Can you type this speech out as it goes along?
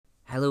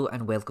Hello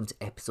and welcome to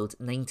episode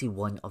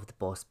 91 of the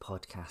Boss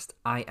Podcast.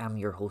 I am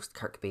your host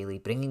Kirk Bailey,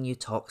 bringing you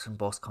talks from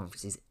Boss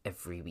conferences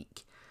every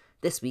week.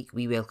 This week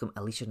we welcome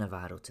Alicia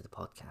Navarro to the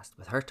podcast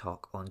with her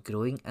talk on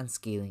growing and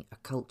scaling a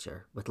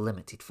culture with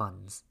limited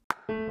funds.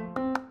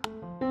 The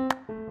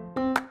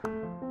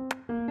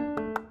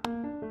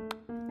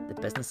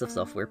Business of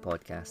Software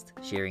podcast,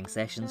 sharing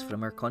sessions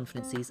from our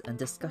conferences and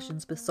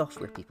discussions with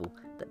software people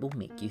that will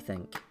make you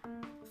think.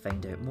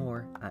 Find out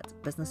more at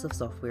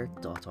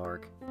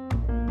businessofsoftware.org.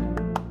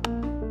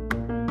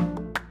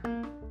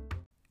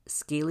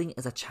 Scaling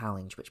is a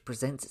challenge which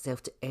presents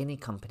itself to any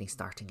company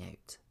starting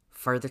out.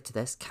 Further to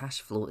this,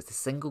 cash flow is the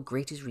single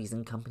greatest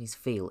reason companies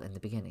fail in the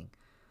beginning.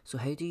 So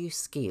how do you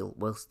scale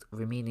whilst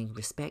remaining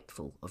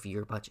respectful of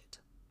your budget?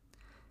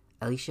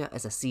 Alicia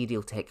is a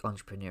serial tech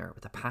entrepreneur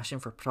with a passion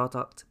for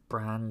product,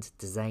 brand,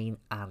 design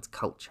and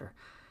culture.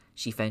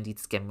 She founded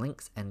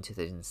Skimlinks in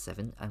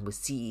 2007 and was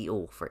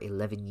CEO for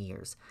 11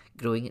 years,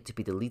 growing it to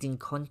be the leading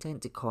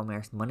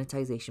content-to-commerce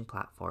monetization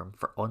platform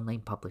for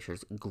online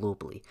publishers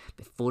globally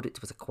before it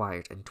was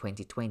acquired in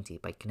 2020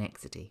 by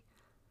Connexity.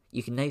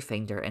 You can now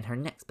find her in her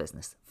next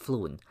business,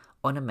 Flown,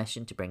 on a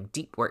mission to bring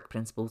deep work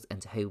principles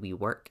into how we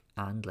work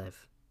and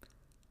live.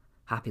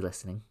 Happy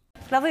listening.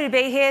 Lovely to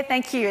be here.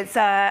 Thank you.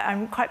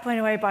 I'm quite blown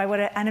away by what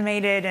an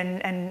animated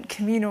and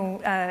communal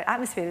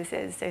atmosphere this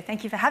is. So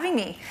thank you for having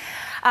me.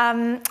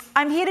 I'm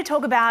here to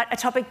talk about a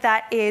topic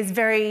that is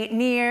very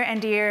near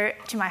and dear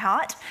to my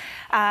heart,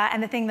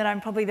 and the thing that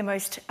I'm probably the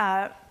most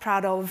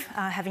proud of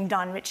having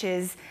done, which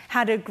is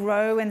how to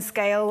grow and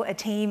scale a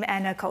team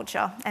and a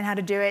culture, and how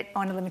to do it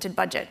on a limited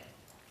budget.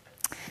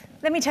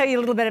 Let me tell you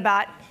a little bit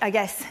about, I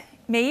guess,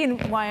 me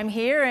and why I'm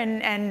here,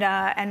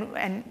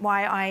 and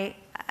why I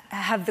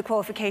have the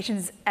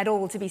qualifications at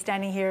all to be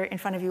standing here in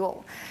front of you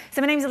all.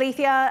 So my name's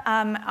Alethea.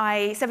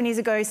 I 7 years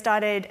ago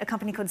started a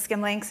company called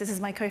Skimlinks. This is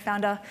my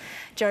co-founder,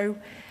 Joe.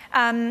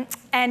 For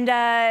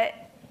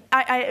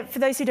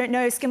those who don't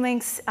know,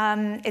 Skimlinks,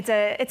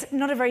 it's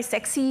not a very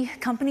sexy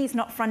company. It's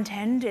not front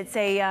end. It's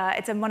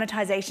a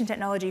monetization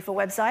technology for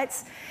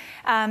websites.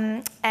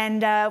 When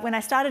I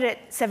started it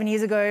 7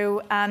 years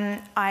ago,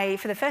 I,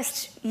 for the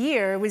first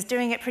year, was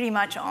doing it pretty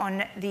much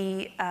on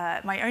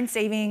my own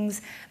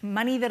savings,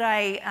 money that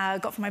I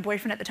got from my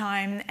boyfriend at the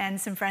time, and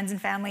some friends and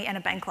family, and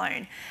a bank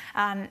loan.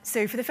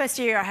 So for the first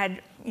year, I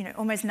had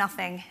almost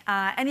nothing.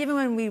 And even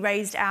when we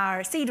raised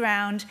our seed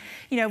round,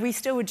 we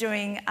still were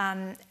doing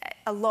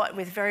a lot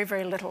with very,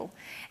 very little.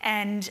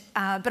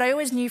 But I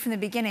always knew from the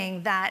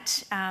beginning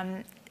that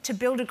to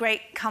build a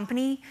great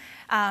company,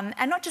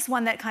 and not just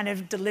one that kind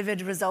of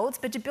delivered results,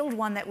 but to build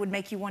one that would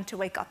make you want to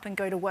wake up and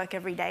go to work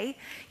every day,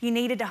 you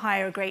needed to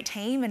hire a great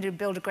team and to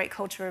build a great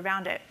culture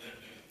around it.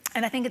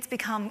 And I think it's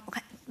become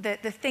the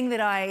thing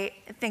that I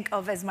think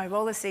of as my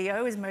role as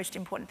CEO is the most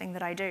important thing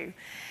that I do.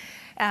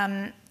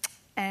 I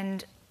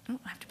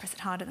have to press it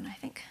harder than I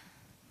think.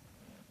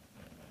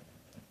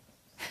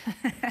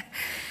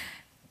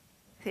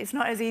 It's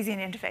not as easy an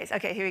interface.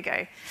 Okay, here we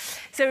go.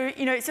 So,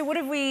 so what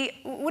have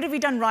we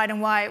done right,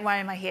 and why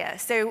am I here?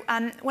 So,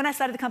 when I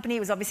started the company, it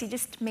was obviously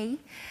just me,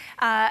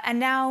 and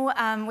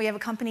now we have a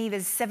company.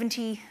 There's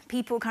 70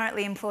 people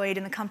currently employed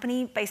in the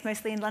company, based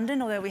mostly in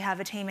London, although we have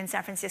a team in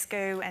San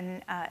Francisco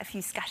and a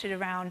few scattered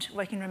around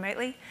working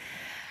remotely.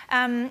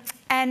 One,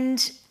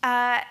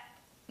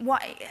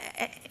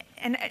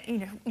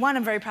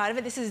 I'm very proud of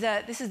it. This is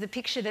the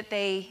picture that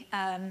they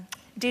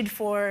did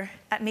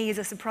at me as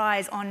a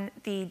surprise on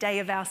the day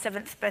of our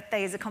 7th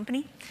birthday as a company.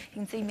 You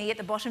can see me at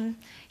the bottom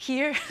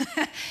here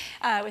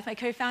with my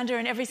co-founder,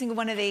 and every single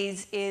one of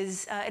these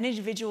is an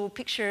individual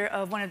picture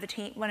of one of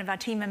our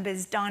team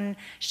members done,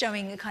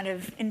 showing a kind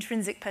of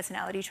intrinsic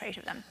personality trait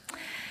of them,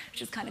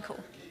 which is kind of cool.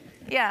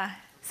 Yeah.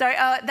 So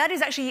that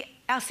is actually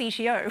our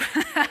CTO.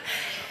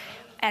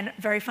 And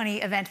very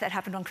funny event that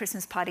happened on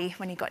Christmas party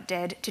when he got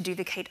dared to do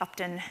the Kate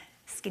Upton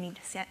skinny,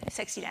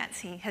 sexy dance.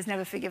 He has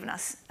never forgiven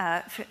us.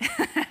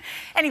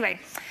 Anyway,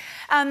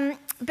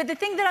 but the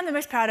thing that I'm the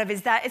most proud of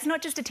is that it's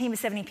not just a team of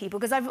 70 people,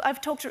 because I've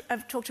talked to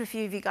a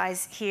few of you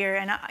guys here,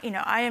 and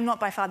I am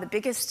not by far the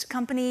biggest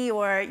company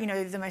or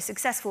the most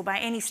successful by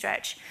any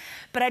stretch,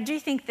 but I do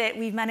think that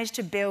we've managed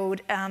to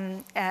build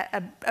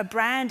a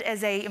brand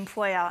as an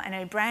employer and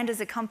a brand as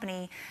a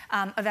company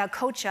of our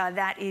culture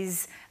that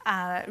is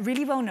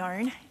really well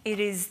known.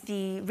 It is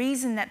the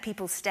reason that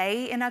people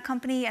stay in our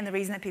company and the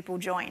reason that people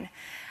join.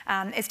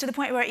 It's to the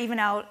point where even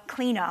our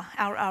cleaner,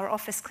 our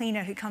office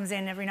cleaner who comes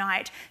in every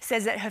night,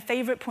 says that her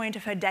favorite point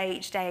of her day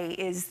each day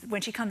is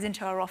when she comes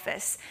into our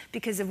office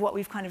because of what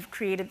we've kind of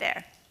created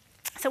there.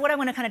 So what I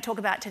want to kind of talk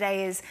about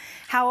today is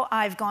how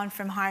I've gone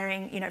from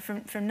hiring,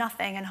 from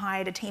nothing and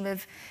hired a team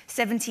of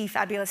 70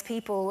 fabulous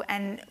people,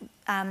 and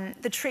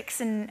the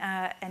tricks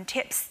and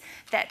tips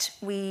that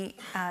we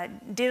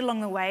did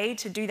along the way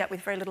to do that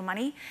with very little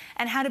money,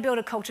 and how to build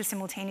a culture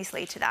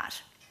simultaneously to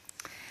that.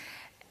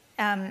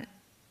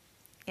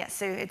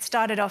 So it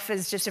started off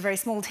as just a very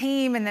small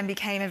team and then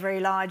became a very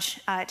large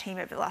team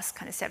over the last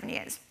kind of 7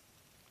 years.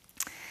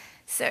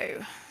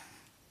 So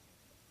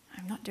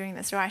I'm not doing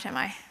this right, am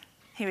I?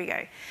 Here we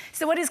go.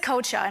 So what is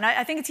culture? And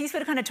I think it's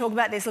useful to kind of talk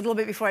about this a little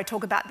bit before I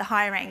talk about the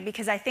hiring,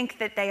 because I think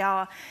that they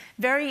are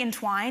very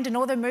entwined. And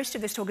although most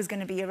of this talk is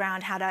going to be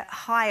around how to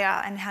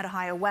hire and how to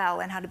hire well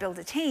and how to build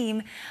a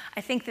team,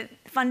 I think that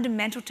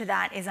fundamental to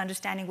that is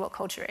understanding what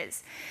culture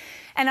is.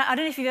 And I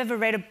don't know if you've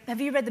ever have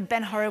you read the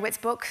Ben Horowitz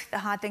book, The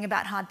Hard Thing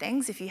About Hard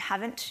Things? If you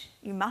haven't,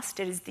 you must.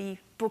 It is the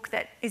book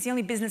that is the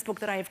only business book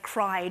that I have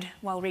cried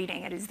while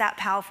reading. It is that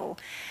powerful.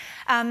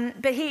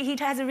 But he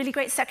has a really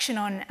great section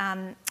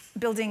on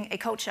building a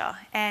culture.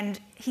 And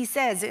he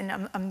says, and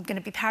I'm going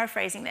to be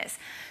paraphrasing this,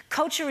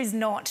 culture is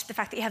not the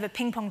fact that you have a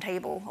ping pong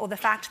table or the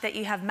fact that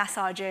you have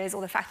massages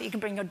or the fact that you can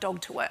bring your dog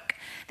to work.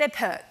 They're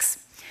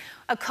perks.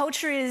 A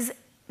culture is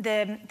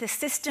the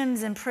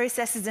systems and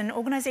processes and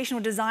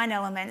organizational design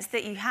elements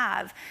that you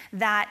have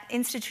that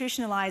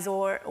institutionalize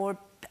or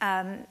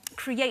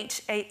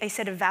create a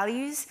set of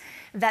values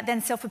that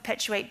then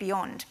self-perpetuate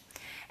beyond.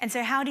 And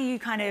so how do you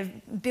kind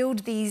of build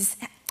these?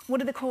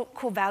 What are the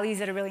core values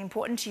that are really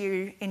important to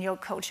you in your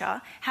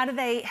culture? How do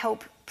they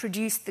help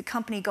produce the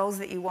company goals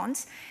that you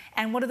want?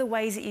 And what are the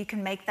ways that you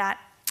can make that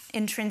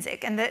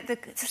intrinsic? And the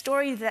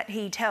story that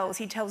he tells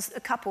a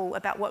couple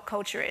about what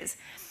culture is.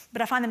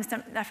 But I find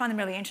them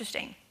really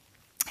interesting.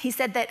 He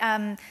said that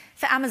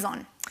for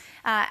Amazon,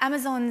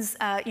 Amazon's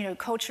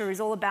culture is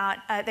all about,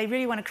 they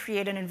really want to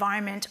create an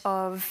environment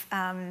of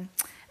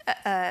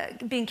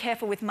being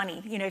careful with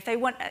money. You know, if they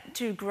want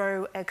to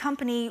grow a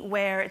company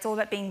where it's all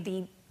about being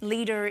the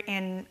leader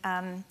in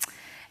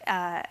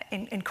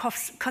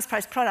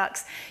cost-price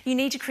products, you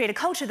need to create a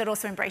culture that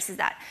also embraces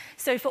that.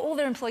 So for all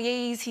their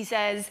employees, he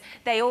says,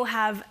 they all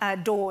have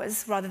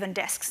doors rather than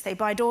desks. They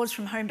buy doors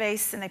from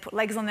Homebase and they put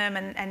legs on them,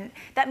 and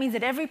that means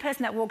that every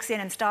person that walks in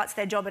and starts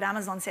their job at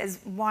Amazon says,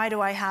 why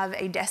do I have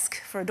a desk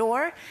for a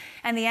door?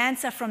 And the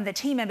answer from the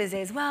team members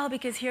is, well,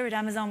 because here at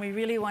Amazon, we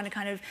really want to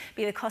kind of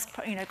be the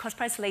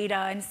cost-price leader,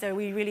 and so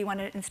we really want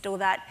to instill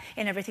that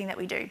in everything that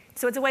we do.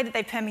 So it's a way that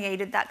they've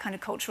permeated that kind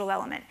of cultural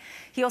element.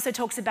 He also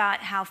talks about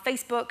how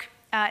Facebook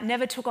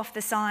never took off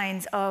the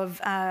signs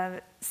of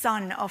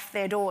sun off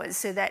their doors,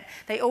 so that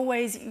they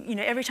always,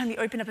 every time you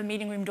open up a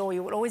meeting room door,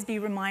 you will always be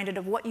reminded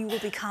of what you will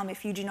become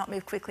if you do not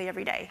move quickly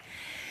every day.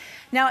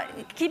 Now,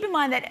 keep in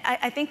mind that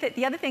I think that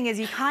the other thing is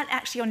you can't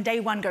actually on day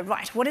one go,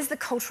 right, what is the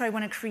culture I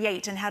want to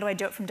create and how do I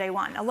do it from day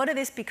one? A lot of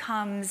this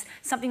becomes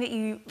something that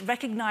you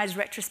recognize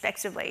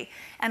retrospectively.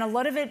 And a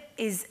lot of it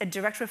is a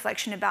direct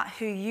reflection about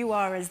who you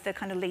are as the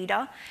kind of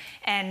leader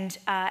and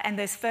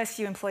those first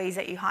few employees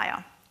that you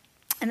hire.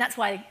 And that's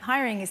why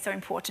hiring is so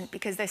important,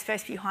 because those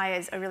first few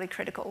hires are really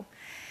critical.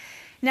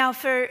 Now,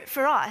 for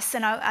us,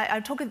 and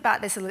I'll talk about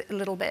this a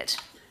little bit.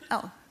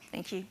 Oh,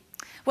 thank you.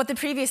 What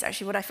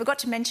I forgot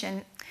to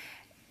mention,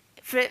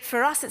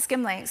 for us at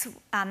Skimlinks,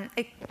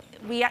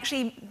 we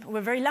actually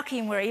were very lucky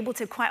and were able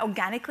to quite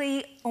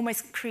organically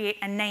almost create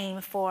a name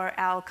for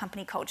our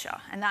company culture,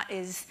 and that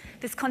is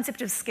this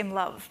concept of Skim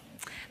Love.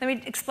 Let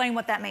me explain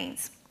what that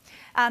means.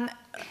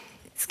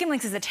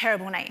 Skimlinks is a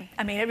terrible name.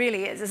 I mean, it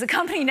really is. As a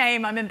company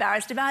name, I'm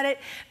embarrassed about it,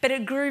 but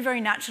it grew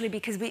very naturally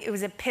because it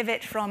was a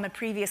pivot from a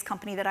previous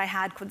company that I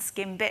had called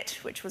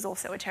Skimbit, which was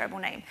also a terrible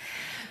name.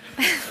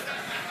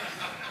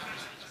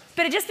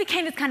 But it just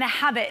became this kind of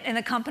habit in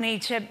the company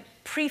to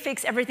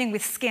prefix everything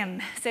with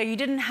skim. So you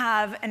didn't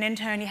have an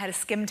intern, you had a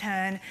skim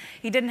turn.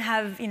 You didn't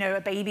have,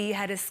 a baby, you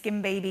had a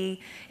skim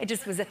baby. It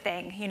just was a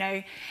thing,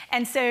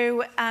 And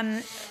so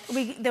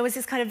there was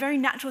this kind of very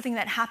natural thing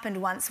that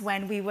happened once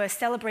when we were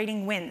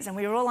celebrating wins, and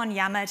we were all on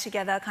Yammer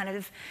together, kind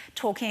of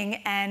talking,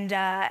 and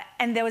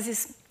there was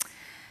this,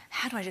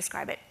 how do I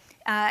describe it?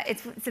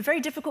 It's a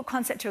very difficult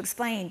concept to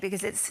explain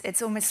because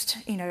it's almost,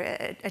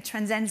 a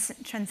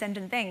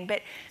transcendent thing,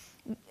 but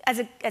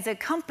as a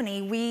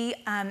company, we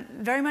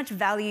very much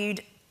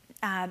valued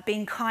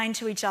being kind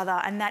to each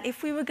other, and that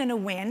if we were going to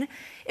win,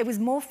 it was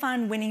more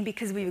fun winning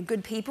because we were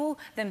good people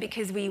than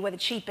because we were the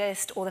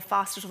cheapest or the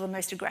fastest or the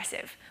most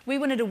aggressive. We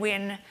wanted to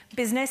win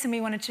business and we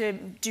wanted to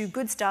do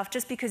good stuff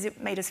just because it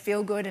made us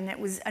feel good and it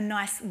was a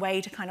nice way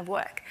to kind of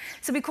work.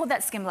 So we called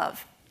that Skim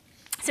Love.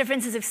 So for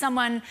instance, if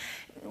someone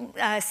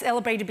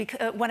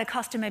won a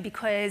customer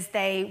because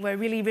they were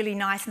really, really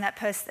nice and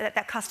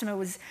that customer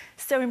was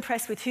so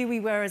impressed with who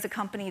we were as a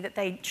company that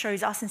they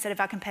chose us instead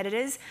of our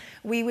competitors,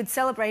 we would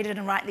celebrate it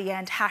and write at the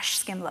end,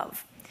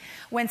 #SkimLove.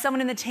 When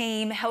someone in the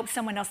team helped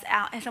someone else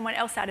out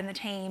in the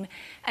team,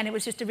 and it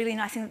was just a really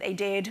nice thing that they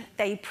did,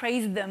 they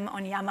praised them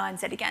on Yammer and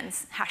said again,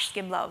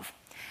 #SkimLove.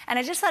 And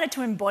I just started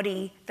to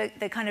embody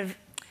the kind of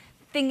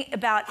thing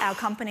about our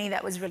company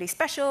that was really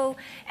special,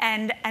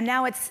 and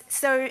now it's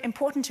so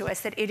important to us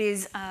that it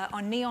is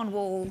on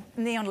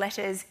neon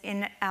letters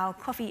in our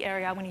coffee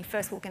area when you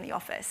first walk in the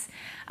office.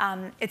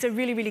 It's a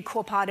really, really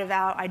core part of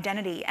our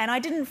identity, and I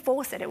didn't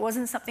force it. It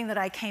wasn't something that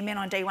I came in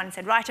on day one and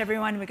said, right,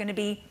 everyone, we're going to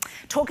be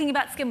talking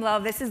about Skim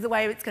Love, this is the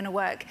way it's going to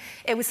work.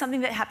 It was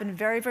something that happened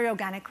very, very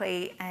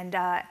organically,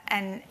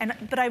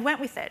 but I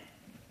went with it.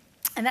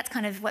 And that's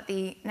kind of what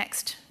the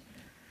next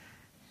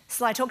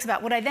slide talks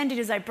about. What I then did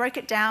is I broke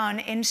it down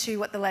into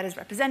what the letters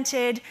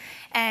represented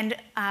and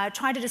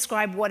tried to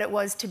describe what it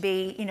was to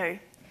be,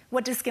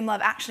 what does SkimLab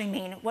actually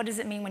mean? What does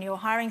it mean when you're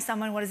hiring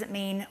someone? What does it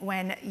mean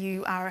when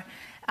you are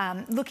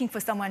looking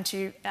for someone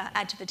to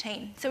add to the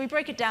team? So we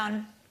broke it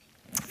down.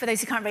 For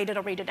those who can't read it,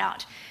 I'll read it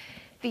out.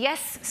 The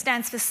S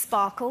stands for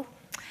sparkle.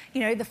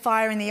 You know, the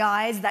fire in the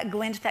eyes, that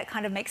glint that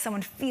kind of makes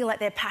someone feel like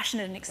they're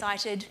passionate and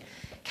excited.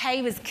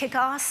 K was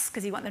kick-ass,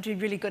 because you want them to be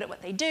really good at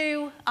what they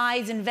do. I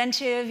is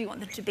inventive. You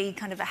want them to be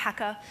kind of a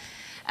hacker.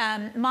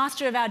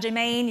 Master of our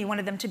domain. You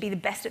wanted them to be the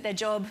best at their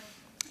job.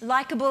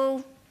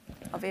 Likeable,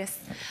 obvious.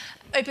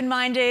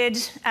 Open-minded,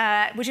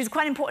 which is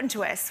quite important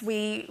to us.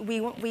 We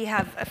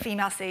have a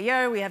female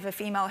CEO, we have a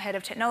female head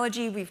of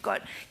technology, we've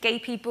got gay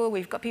people,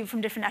 we've got people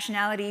from different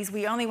nationalities.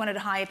 We only wanted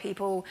to hire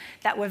people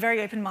that were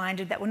very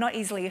open-minded, that were not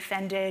easily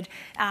offended,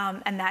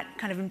 and that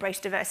kind of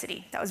embraced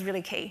diversity. That was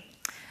really key.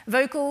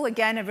 Vocal,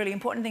 again, a really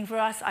important thing for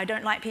us. I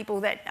don't like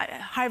people that,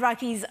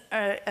 hierarchies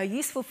are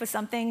useful for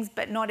some things,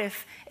 but not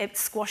if it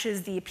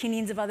squashes the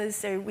opinions of others,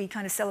 so we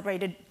kind of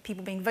celebrated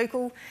people being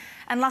vocal.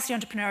 And lastly,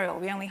 entrepreneurial.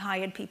 We only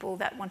hired people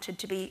that wanted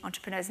to be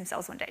entrepreneurs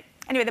themselves one day.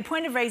 Anyway, the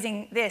point of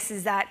raising this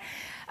is that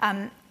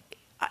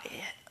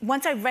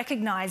once I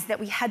recognized that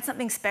we had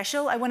something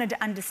special, I wanted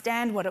to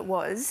understand what it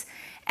was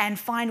and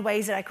find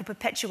ways that I could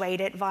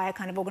perpetuate it via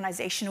kind of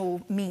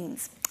organizational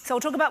means. So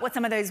I'll talk about what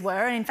some of those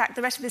were, and in fact,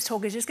 the rest of this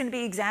talk is just going to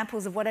be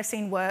examples of what I've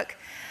seen work.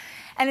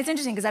 And it's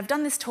interesting, because I've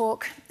done this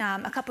talk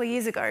a couple of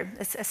years ago,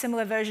 a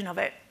similar version of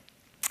it.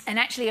 And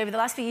actually, over the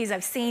last few years,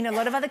 I've seen a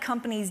lot of other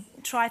companies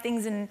try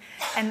things and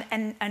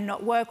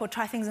not work, or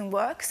try things and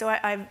work. So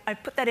I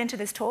put that into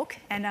this talk,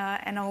 and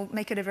I'll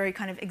make it a very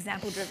kind of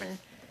example-driven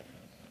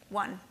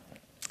one.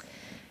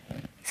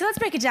 So let's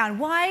break it down.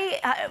 Why,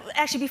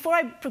 actually, before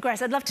I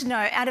progress, I'd love to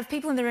know, out of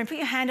people in the room, put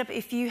your hand up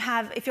if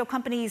your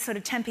company is sort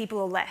of 10 people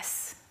or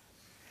less.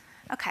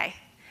 Okay.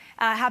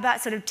 How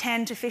about sort of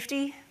 10 to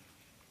 50?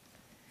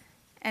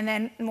 And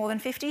then more than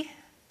 50?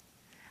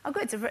 Oh,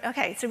 good.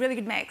 Okay, it's a really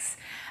good mix.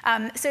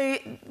 So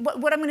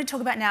what I'm going to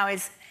talk about now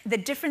is the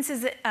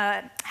differences,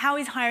 how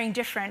is hiring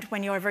different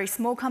when you're a very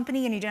small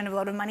company and you don't have a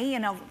lot of money,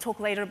 and I'll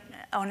talk later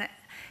on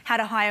how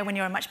to hire when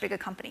you're a much bigger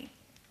company.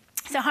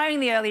 So hiring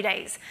in the early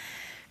days.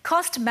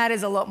 Cost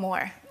matters a lot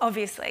more,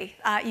 obviously.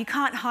 You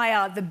can't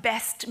hire the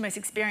best, most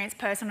experienced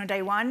person on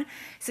day one,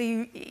 so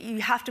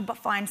you have to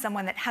find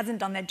someone that hasn't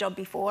done their job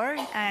before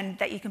and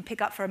that you can pick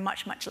up for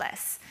much, much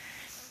less.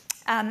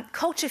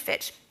 Culture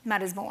fit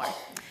matters more.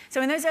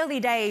 So in those early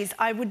days,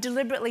 I would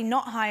deliberately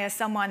not hire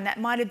someone that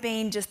might have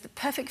been just the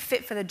perfect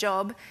fit for the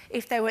job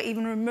if they were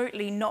even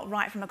remotely not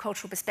right from a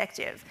cultural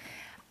perspective.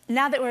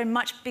 Now that we're a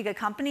much bigger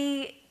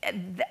company,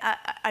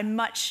 I'm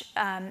much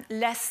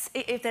less,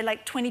 if they're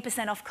like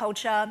 20% off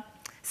culture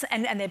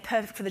and they're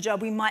perfect for the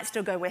job, we might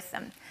still go with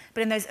them.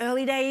 But in those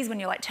early days, when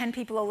you're like 10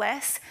 people or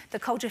less, the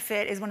culture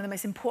fit is one of the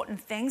most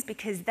important things,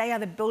 because they are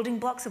the building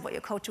blocks of what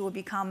your culture will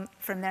become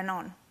from then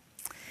on.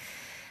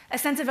 A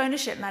sense of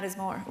ownership matters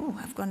more. Ooh,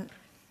 I've gone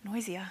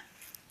noisier.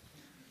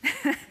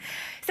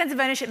 Sense of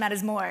ownership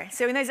matters more.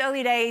 So in those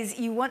early days,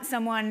 you want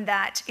someone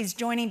that is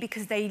joining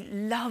because they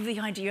love the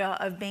idea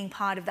of being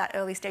part of that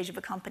early stage of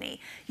a company.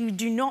 You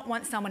do not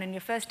want someone in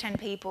your first 10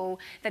 people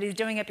that is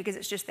doing it because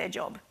it's just their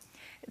job,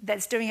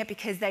 that's doing it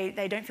because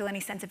they don't feel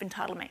any sense of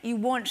entitlement. You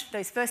want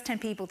those first 10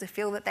 people to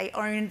feel that they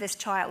own this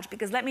child,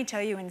 because let me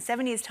tell you, in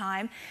 7 years'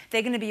 time,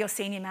 they're going to be your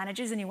senior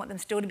managers, and you want them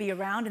still to be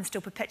around and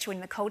still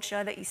perpetuating the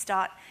culture that you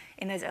start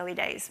in those early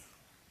days.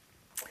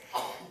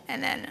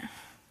 And then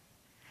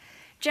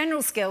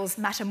general skills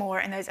matter more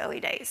in those early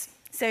days.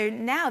 So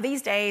now,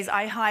 these days,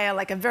 I hire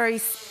like a very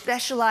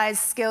specialized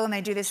skill and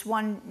they do this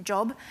one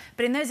job.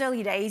 But in those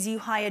early days, you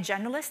hire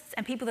generalists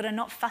and people that are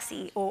not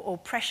fussy or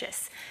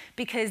precious,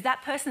 because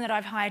that person that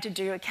I've hired to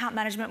do account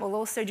management will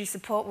also do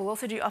support, will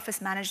also do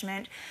office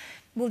management,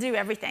 will do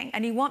everything.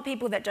 And you want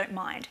people that don't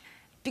mind,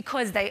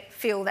 because they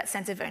feel that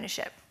sense of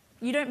ownership.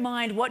 You don't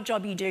mind what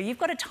job you do. You've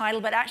got a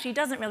title, but actually it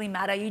doesn't really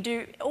matter.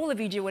 All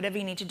of you do whatever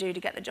you need to do to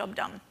get the job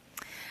done.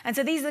 And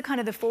so these are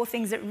kind of the 4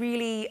 things that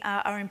really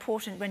are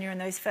important when you're in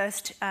those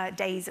first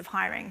days of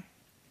hiring.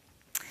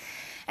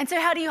 And so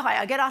how do you hire?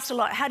 I get asked a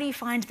lot, how do you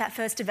find that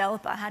first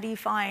developer? How do you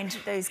find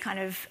those kind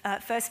of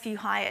first few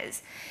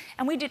hires?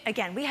 And we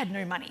had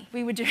no money.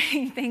 We were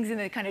doing things in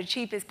the kind of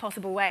cheapest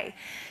possible way.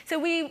 So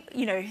we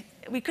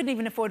couldn't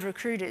even afford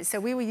recruiters. So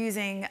we were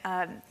using,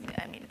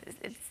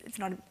 it's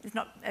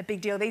not a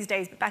big deal these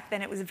days, but back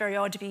then it was very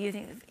odd to be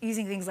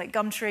using things like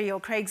Gumtree or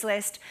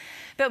Craigslist.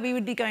 But we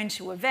would be going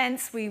to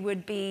events. We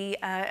would be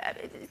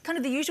kind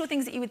of the usual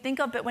things that you would think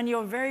of. But when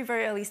you're very,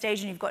 very early stage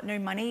and you've got no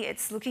money,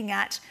 it's looking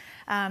at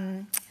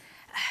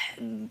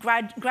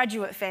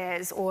graduate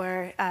fairs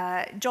or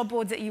job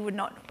boards that you would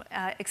not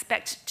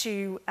expect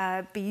to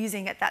be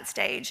using at that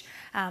stage.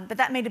 But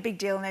that made a big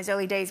deal in those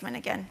early days when,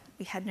 again,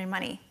 we had no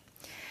money.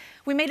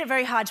 We made it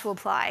very hard to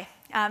apply.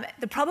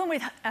 The problem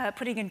with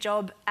putting a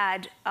job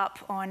ad up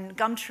on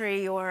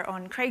Gumtree or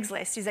on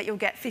Craigslist is that you'll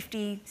get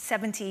 50,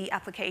 70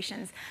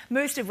 applications,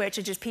 most of which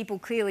are just people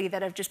clearly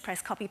that have just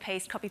pressed copy,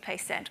 paste,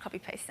 send, copy,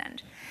 paste,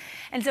 send.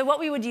 And so what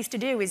we would used to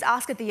do is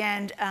ask at the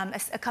end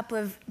a couple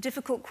of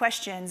difficult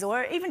questions,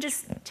 or even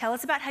just tell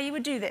us about how you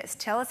would do this,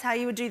 tell us how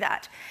you would do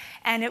that.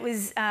 And it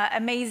was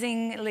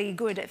amazingly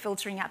good at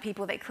filtering out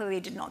people that clearly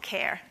did not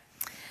care.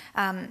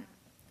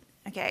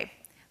 Okay.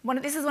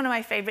 This is one of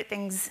my favorite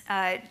things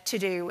to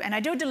do, and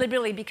I do it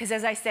deliberately because,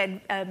 as I said,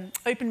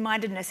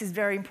 open-mindedness is a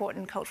very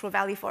important cultural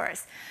value for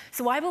us.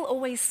 So I will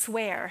always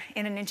swear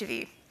in an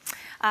interview.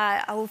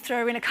 I will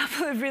throw in a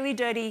couple of really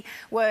dirty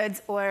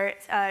words or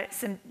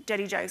some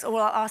dirty jokes,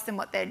 or I'll ask them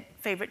what their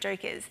favorite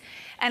joke is.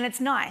 And it's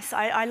nice.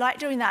 I like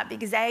doing that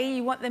because, A,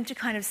 you want them to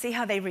kind of see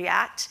how they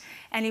react,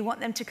 and you want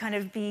them to kind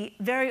of be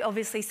very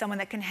obviously someone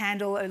that can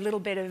handle a little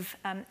bit of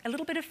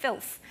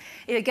filth.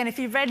 Again, if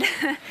you've read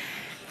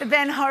the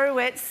Ben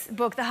Horowitz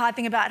book, The Hard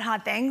Thing About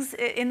Hard Things,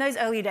 in those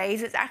early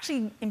days, it's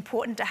actually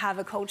important to have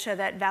a culture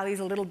that values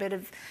a little bit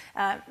of,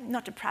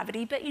 not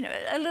depravity, but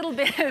a little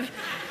bit of,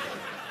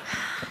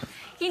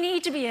 you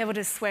need to be able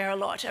to swear a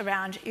lot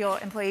around your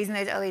employees in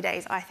those early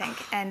days, I think.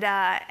 And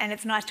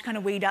it's nice to kind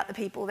of weed out the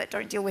people that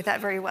don't deal with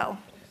that very well.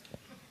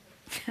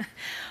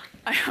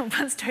 I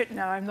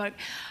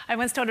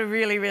once told a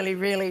really, really,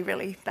 really,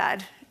 really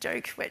bad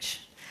joke,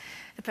 which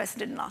the person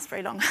didn't last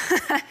very long.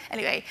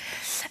 Anyway,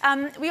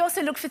 we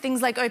also look for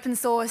things like open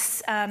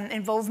source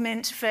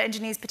involvement for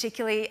engineers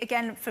particularly.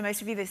 Again, for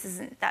most of you, this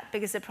isn't that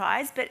big a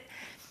surprise, but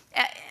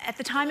at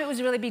the time, it was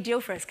a really big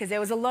deal for us because there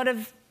was a lot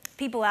of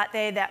people out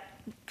there that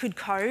could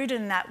code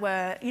and that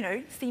were,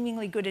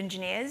 seemingly good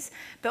engineers.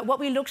 But what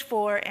we looked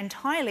for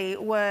entirely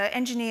were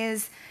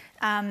engineers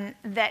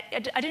that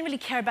I didn't really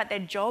care about their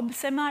job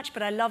so much,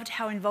 but I loved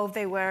how involved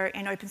they were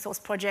in open source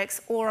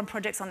projects or on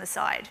projects on the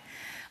side.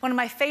 One of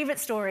my favorite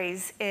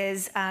stories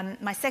is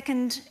my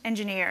second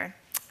engineer.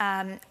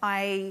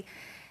 I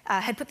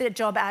had put the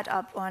job ad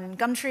up on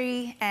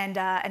Gumtree, and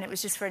it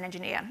was just for an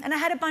engineer. And I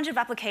had a bunch of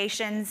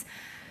applications.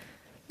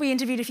 We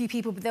interviewed a few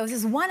people, but there was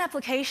this one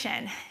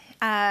application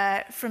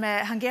from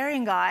a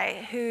Hungarian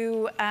guy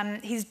who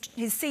his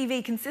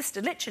CV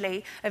consisted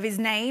literally of his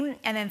name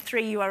and then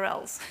 3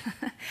 URLs.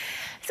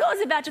 So I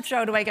was about to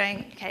throw it away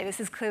going, okay,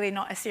 this is clearly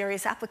not a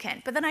serious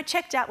applicant. But then I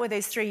checked out where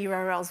those 3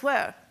 URLs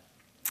were.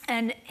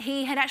 And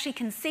he had actually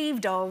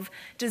conceived of,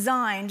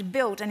 designed,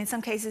 built, and in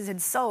some cases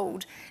had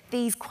sold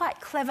these quite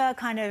clever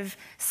kind of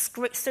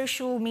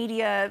social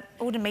media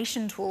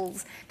automation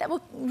tools that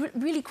were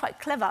really quite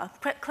clever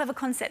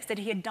concepts that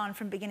he had done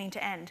from beginning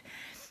to end.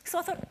 So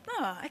I thought,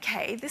 oh,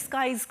 okay, this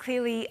guy is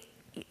clearly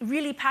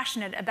really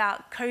passionate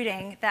about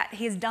coding, that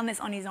he has done this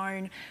on his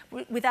own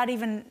without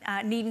even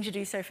needing to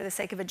do so for the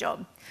sake of a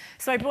job.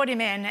 So I brought him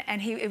in,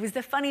 and it was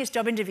the funniest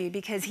job interview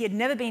because he had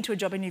never been to a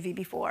job interview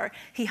before.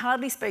 He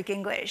hardly spoke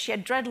English. He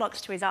had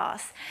dreadlocks to his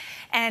ass.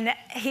 And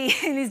in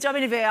his job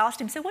interview, I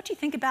asked him, so what do you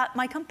think about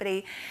my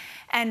company?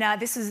 And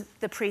this was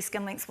the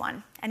pre-Skimlinks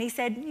one. And he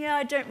said, yeah,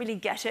 I don't really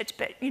get it,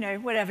 but,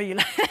 whatever you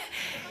like.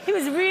 He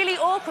was really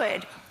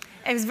awkward.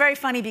 It was very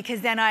funny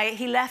because then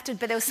he left it,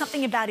 but there was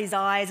something about his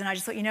eyes, and I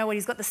just thought, you know what,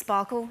 he's got the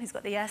sparkle, he's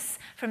got the S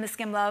from the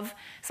Skim Love.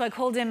 So I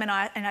called him, and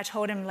I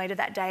told him later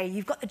that day,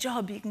 you've got the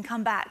job, you can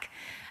come back.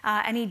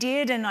 And he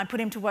did, and I put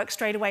him to work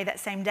straight away that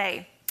same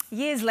day.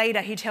 Years later,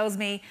 he tells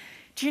me,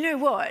 do you know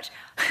what?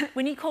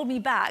 When he called me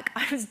back,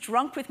 I was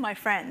drunk with my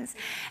friends,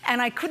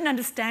 and I couldn't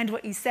understand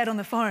what you said on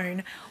the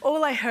phone.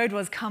 All I heard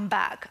was, come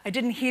back. I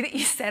didn't hear that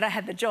you said I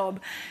had the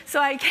job.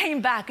 So I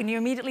came back, and you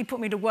immediately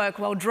put me to work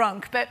while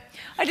drunk. But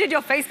I did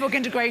your Facebook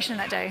integration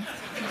that day.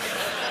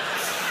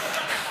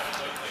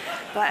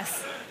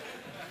 Bless.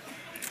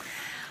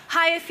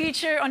 Hire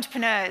future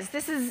entrepreneurs.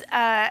 This is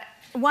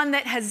one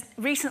that has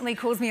recently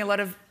caused me a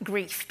lot of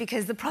grief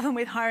because the problem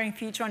with hiring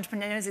future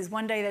entrepreneurs is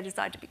one day they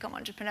decide to become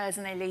entrepreneurs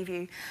and they leave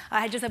you.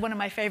 I just had one of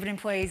my favorite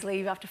employees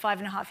leave after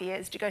 5.5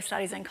 years to go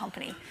start his own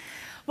company.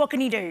 What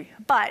can you do?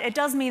 But it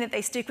does mean that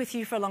they stick with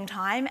you for a long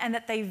time and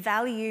that they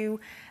value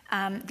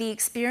the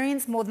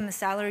experience more than the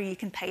salary you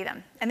can pay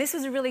them. And this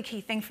was a really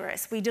key thing for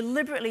us. We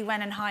deliberately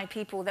went and hired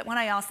people that when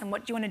I asked them,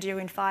 what do you want to do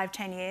in 5,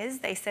 10 years?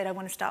 They said, I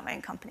want to start my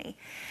own company.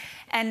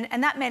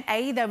 And that meant,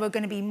 A, they were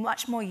going to be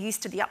much more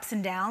used to the ups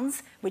and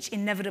downs, which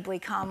inevitably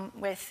come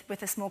with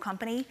a small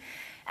company.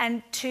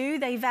 And 2,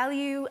 they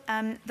value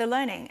the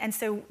learning. And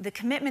so the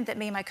commitment that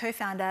me and my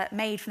co-founder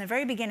made from the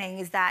very beginning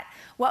is that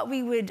what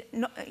we would,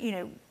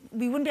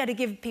 we wouldn't be able to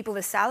give people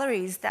the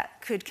salaries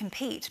that could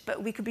compete,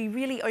 but we could be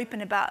really open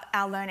about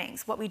our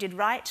learnings, what we did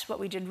right, what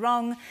we did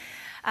wrong,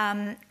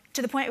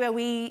 to the point where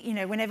we,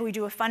 whenever we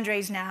do a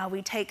fundraise now,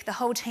 we take the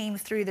whole team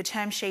through the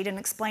term sheet and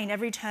explain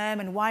every term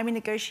and why we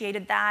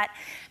negotiated that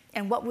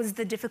and what was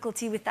the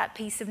difficulty with that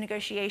piece of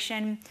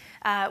negotiation.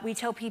 We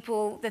tell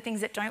people the things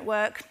that don't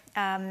work.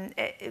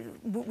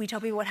 We tell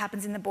people what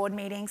happens in the board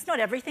meetings. Not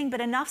everything,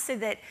 but enough so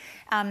that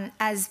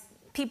as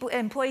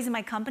employees in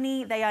my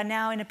company, they are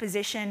now in a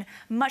position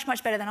much,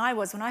 much better than I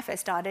was when I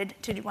first started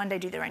to one day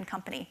do their own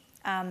company.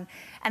 And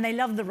they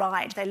love the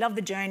ride, they love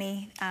the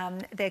journey,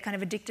 they're kind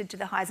of addicted to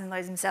the highs and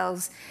lows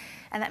themselves,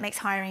 and that makes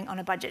hiring on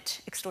a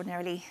budget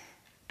extraordinarily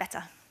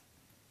better.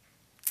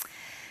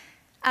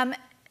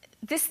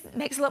 This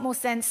makes a lot more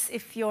sense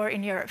if you're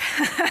in Europe.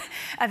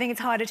 I think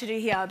it's harder to do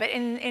here, but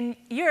in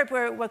Europe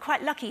we're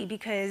quite lucky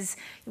because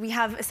we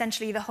have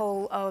essentially the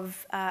whole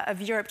of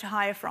Europe to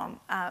hire from,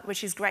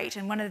 which is great.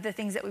 And one of the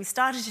things that we've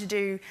started to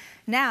do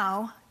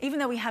now, even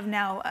though we have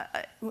now,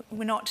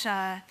 we're not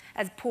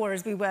as poor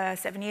as we were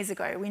 7 years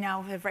ago. We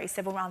now have raised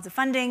several rounds of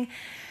funding,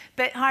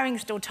 but hiring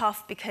is still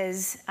tough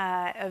because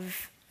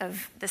of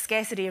the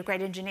scarcity of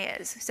great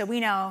engineers. So we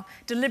now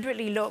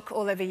deliberately look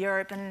all over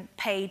Europe and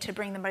pay to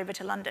bring them over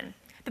to London.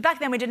 But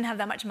back then we didn't have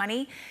that much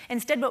money.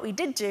 Instead, what we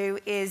did do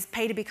is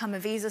pay to become a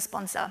visa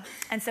sponsor.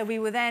 And so we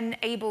were then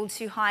able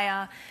to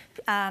hire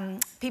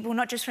people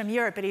not just from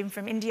Europe, but even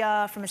from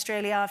India, from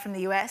Australia, from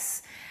the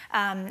US.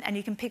 And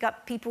you can pick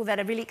up people that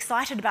are really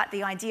excited about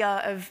the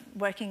idea of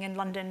working in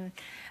London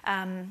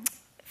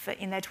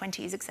in their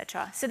 20s,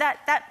 etc. So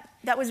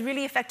that was a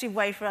really effective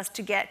way for us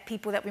to get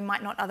people that we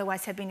might not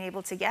otherwise have been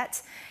able to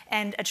get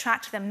and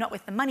attract them not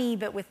with the money,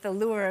 but with the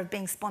lure of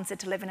being sponsored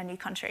to live in a new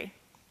country.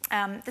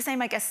 The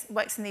same, I guess,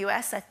 works in the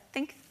US. I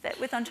think that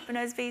with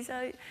Entrepreneur's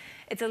Visa,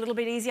 it's a little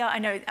bit easier. I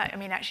know, I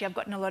mean, actually, I've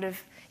gotten a lot of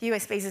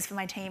US visas for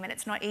my team, and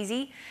it's not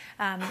easy.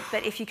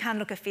 But if you can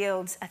look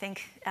afield, I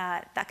think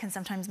that can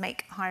sometimes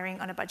make hiring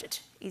on a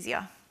budget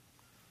easier.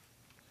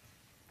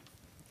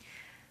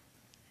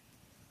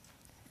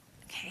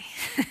 Okay.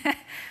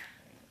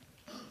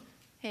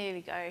 Here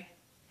we go.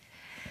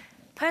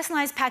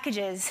 Personalized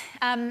packages.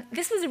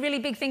 This was a really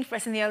big thing for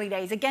us in the early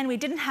days. Again, we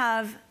didn't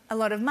have a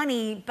lot of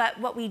money, but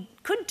what we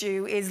could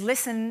do is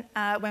listen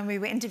when we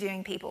were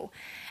interviewing people.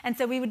 And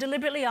so we would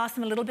deliberately ask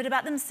them a little bit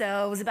about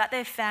themselves, about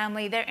their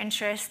family, their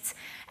interests.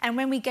 And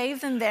when we gave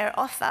them their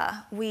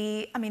offer,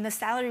 I mean, the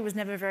salary was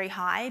never very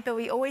high, but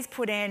we always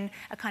put in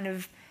a kind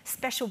of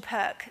special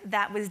perk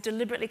that was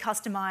deliberately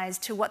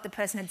customized to what the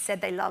person had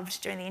said they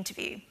loved during the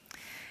interview.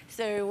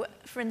 So,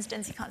 for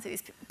instance, you can't see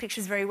these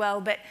pictures very well,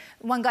 but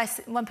one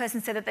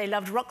person said that they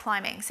loved rock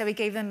climbing, so we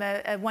gave them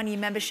a one-year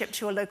membership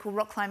to a local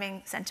rock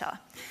climbing center.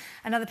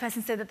 Another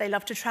person said that they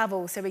loved to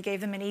travel, so we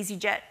gave them an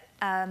EasyJet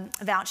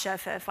voucher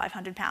for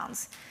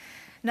 £500.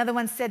 Another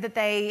one said that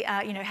they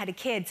had a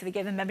kid, so we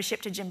gave them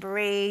membership to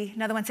Gymboree.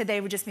 Another one said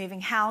they were just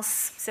moving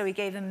house, so we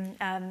gave them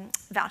a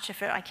voucher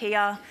for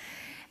IKEA.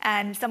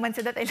 And someone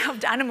said that they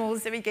loved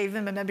animals, so we gave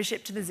them a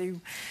membership to the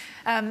zoo.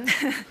 And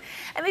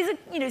these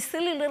are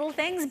silly little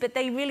things, but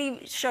they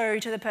really show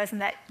to the person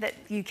that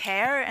you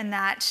care and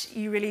that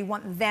you really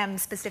want them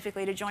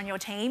specifically to join your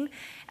team.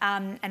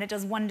 And it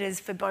does wonders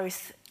for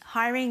both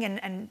hiring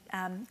and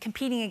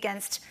competing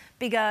against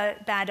bigger,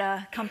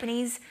 badder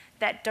companies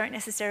that don't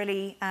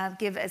necessarily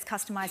give as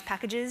customized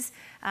packages.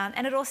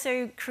 And it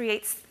also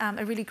creates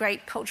a really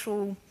great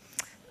cultural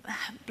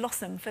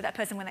blossom for that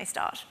person when they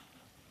start.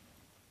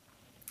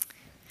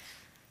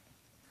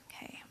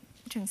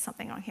 Doing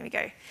something wrong. Here we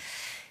go.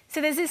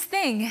 So there's this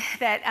thing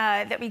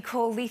that we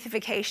call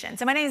lethification.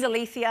 So my name is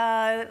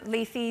Alethea.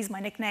 Lethy's my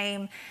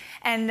nickname.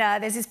 And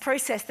there's this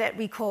process that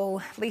we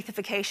call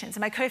lethification. So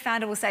my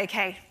co-founder will say,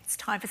 okay, it's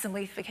time for some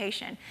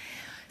lethification.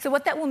 So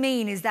what that will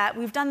mean is that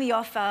we've done the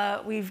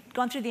offer, we've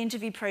gone through the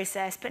interview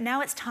process, but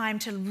now it's time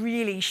to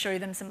really show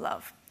them some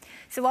love.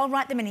 So I'll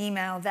write them an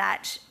email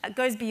that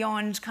goes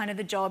beyond kind of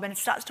the job and it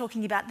starts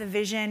talking about the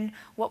vision,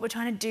 what we're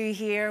trying to do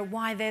here,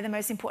 why they're the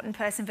most important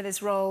person for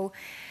this role.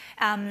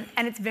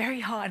 And it's very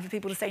hard for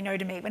people to say no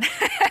to me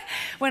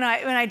when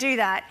I do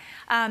that.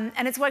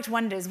 And it's worked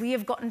wonders. We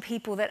have gotten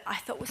people that I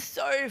thought were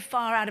so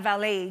far out of our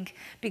league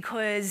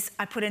because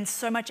I put in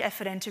so much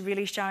effort into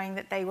really showing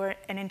that they were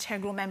an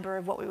integral member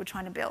of what we were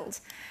trying to build.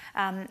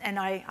 And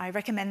I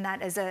recommend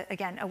that as,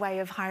 again, a way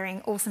of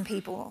hiring awesome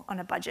people on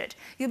a budget.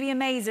 You'll be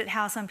amazed at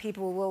how some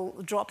people will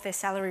drop their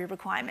salary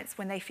requirements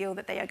when they feel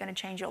that they are going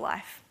to change your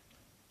life.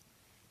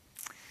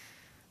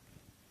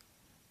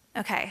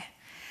 Okay.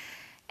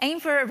 Aim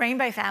for a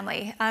rainbow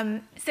family.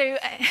 So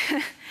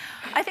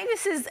I think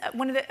this is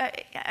one of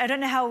the, I don't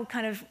know how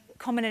kind of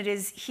common it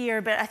is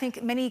here, but I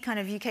think many kind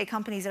of UK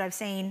companies that I've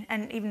seen,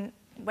 and even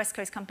West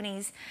Coast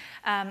companies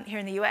here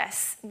in the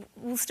US,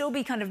 will still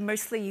be kind of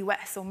mostly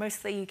US or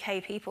mostly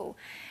UK people.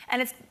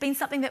 And it's been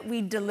something that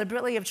we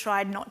deliberately have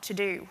tried not to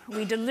do.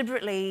 We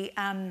deliberately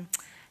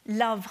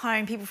love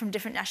hiring people from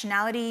different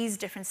nationalities,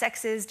 different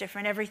sexes,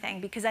 different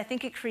everything, because I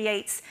think it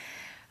creates,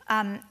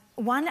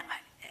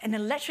 an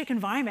electric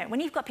environment. When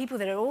you've got people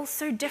that are all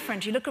so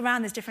different, you look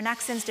around, there's different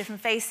accents, different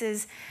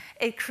faces,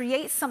 it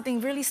creates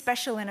something really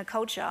special in a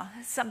culture.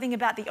 Something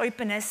about the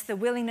openness, the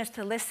willingness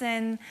to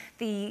listen,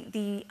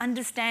 the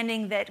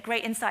understanding that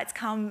great insights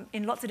come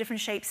in lots of different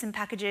shapes and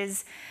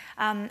packages.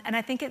 And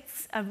I think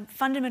it's a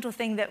fundamental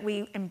thing that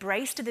we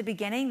embraced at the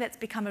beginning that's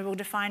become a real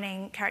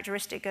defining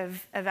characteristic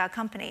of our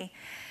company.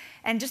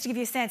 And just to give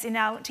you a sense, in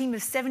our team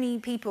of 70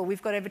 people,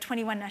 we've got over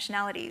 21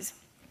 nationalities,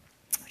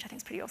 which I think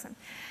is pretty awesome.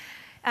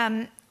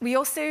 We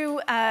also,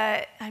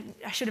 I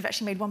should have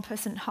actually made one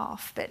person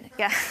half, but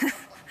yeah.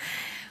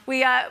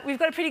 we've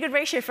got a pretty good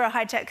ratio for a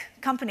high-tech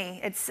company.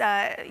 It's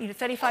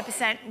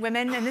 35%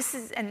 women,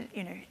 and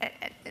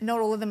not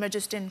all of them are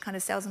just in kind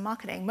of sales and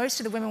marketing. Most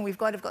of the women we've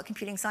got have got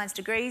computing science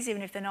degrees,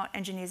 even if they're not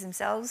engineers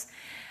themselves.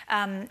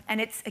 And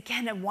it's,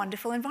 again, a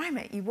wonderful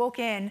environment. You walk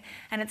in,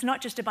 and it's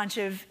not just a bunch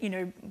of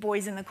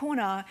boys in the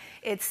corner.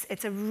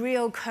 It's a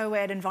real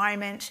co-ed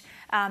environment.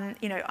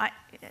 The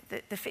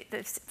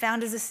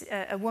founder is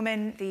a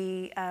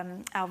woman.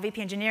 Our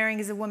VP engineering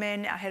is a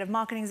woman. Our head of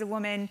marketing is a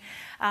woman.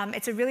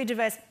 It's a really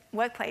diverse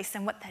workplace,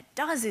 and what that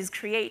does is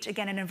create,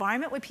 again, an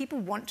environment where people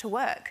want to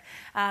work.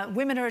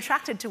 Women are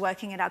attracted to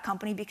working at our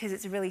company because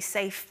it's a really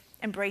safe,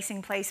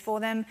 embracing place for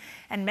them,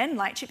 and men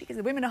like it because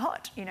the women are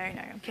hot. No,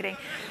 I'm kidding.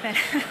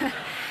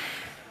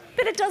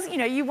 But it does,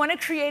 you want to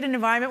create an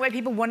environment where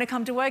people want to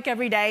come to work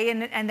every day,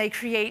 and they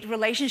create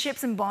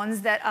relationships and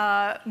bonds that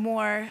are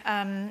more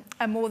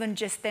than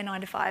just their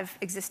 9-to-5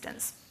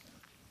 existence.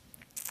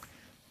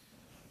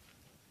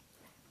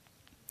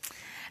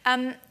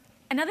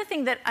 Another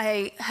thing that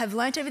I have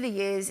learned over the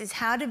years is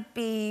how to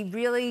be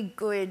really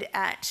good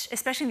at,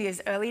 especially in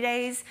these early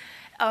days,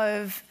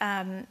 of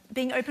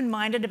being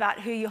open-minded about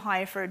who you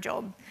hire for a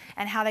job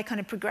and how they kind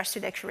of progress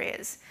through their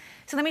careers.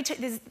 So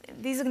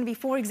these are going to be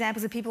 4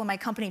 examples of people in my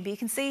company, but you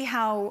can see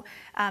how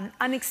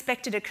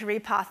unexpected a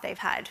career path they've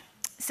had.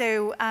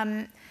 So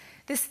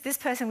this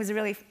person was a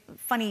really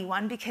funny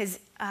one because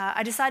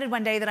I decided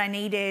one day that I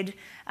needed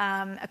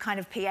a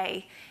kind of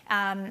PA.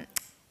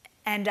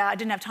 And I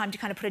didn't have time to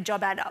kind of put a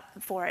job ad up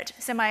for it.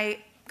 So my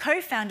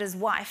co-founder's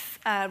wife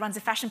runs a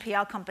fashion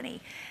PR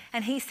company.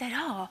 And he said,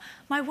 oh,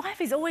 my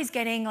wife is always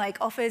getting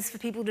offers for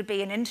people to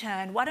be an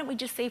intern. Why don't we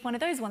just see if one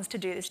of those wants to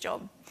do this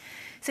job?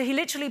 So he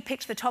literally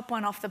picked the top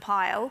one off the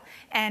pile,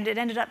 and it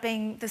ended up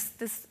being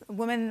this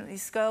woman,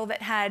 this girl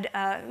that had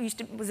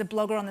was a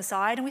blogger on the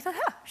side, and we thought,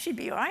 she'd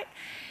be all right.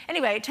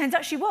 Anyway, it turns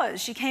out she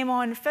was. She came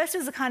on first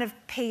as a kind of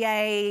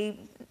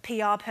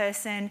PR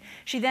person.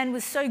 She then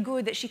was so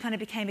good that she kind of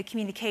became a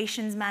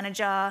communications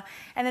manager,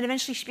 and then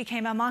eventually she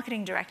became our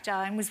marketing director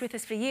and was with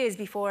us for years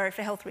before,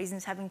 for health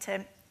reasons, having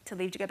to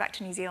leave to go back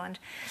to New Zealand.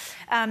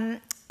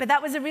 But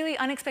that was a really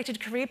unexpected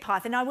career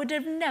path, and I would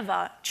have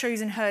never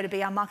chosen her to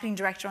be our marketing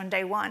director on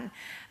day one.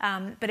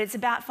 But it's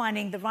about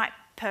finding the right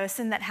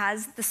person that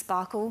has the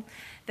sparkle,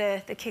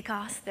 the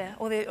kick-ass,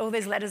 all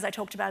those letters I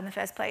talked about in the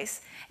first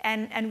place,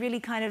 and really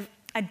kind of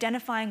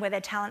identifying where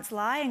their talents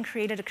lie and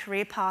created a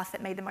career path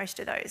that made the most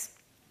of those.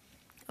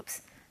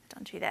 Oops,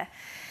 done too there.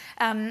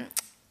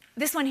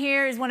 This one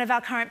here is one of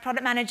our current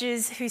product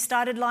managers who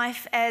started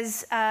life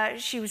as,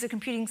 she was a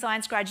computing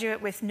science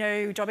graduate with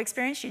no job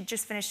experience. She'd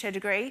just finished her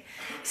degree.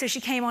 So she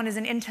came on as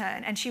an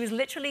intern, and she was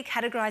literally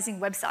categorizing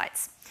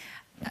websites.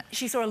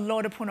 She saw a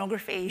lot of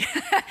pornography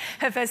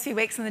her first few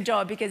weeks on the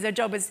job, because her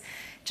job was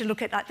to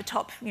look at the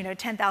top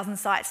 10,000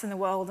 sites in the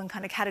world and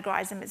kind of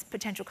categorize them as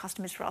potential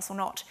customers for us or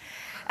not.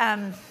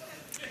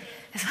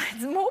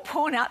 There's more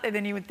porn out there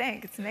than you would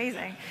think. It's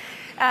amazing.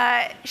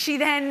 She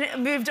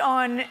then moved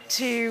on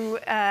to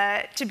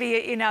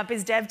be in our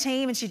biz dev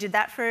team, and she did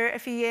that for a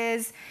few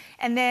years.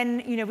 And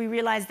then, we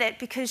realized that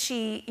because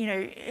she,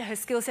 her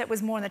skill set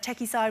was more on the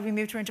techie side, we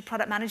moved her into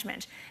product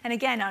management. And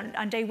again,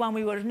 on day one,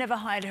 we would have never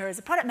hired her as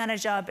a product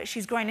manager, but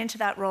she's grown into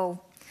that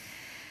role.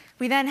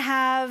 We then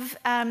have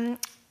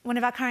one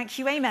of our current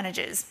QA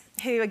managers,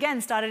 who again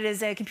started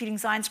as a computing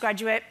science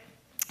graduate,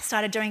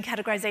 started doing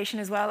categorization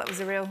as well. It was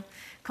a real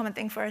common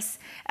thing for us.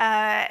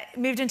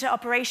 Moved into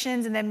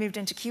operations, and then moved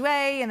into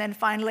QA, and then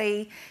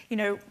finally,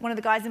 one of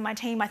the guys in my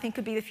team I think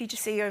could be the future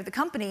CEO of the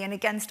company, and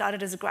again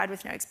started as a grad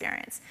with no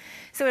experience.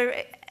 So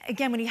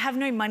again, when you have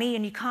no money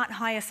and you can't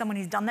hire someone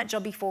who's done that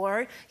job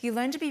before, you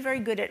learn to be very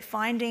good at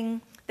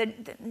finding the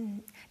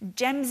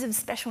gems of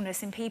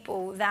specialness in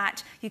people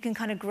that you can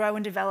kind of grow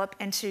and develop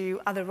into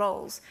other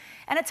roles.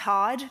 And it's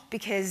hard,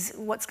 because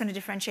what's going to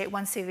differentiate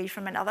one CV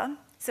from another?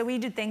 So we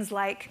did things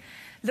like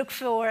look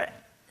for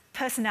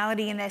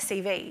personality in their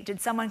CV.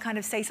 Did someone kind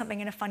of say something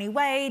in a funny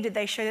way? Did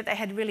they show that they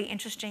had really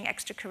interesting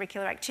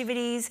extracurricular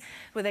activities?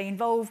 Were they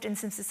involved in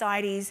some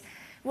societies?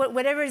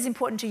 Whatever is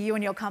important to you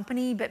and your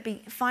company, but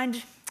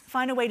find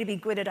a way to be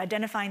good at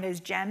identifying those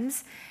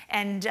gems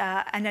and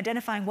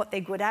identifying what they're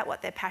good at,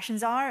 what their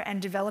passions are,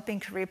 and developing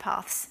career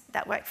paths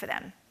that work for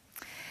them.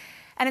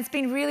 And it's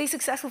been really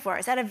successful for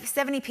us. Out of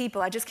 70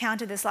 people, I just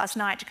counted this last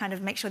night to kind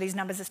of make sure these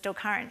numbers are still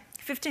current,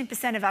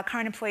 15% of our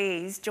current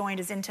employees joined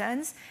as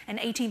interns, and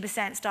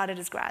 18% started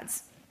as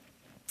grads.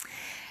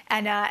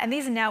 And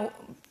these are now,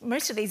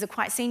 most of these are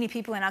quite senior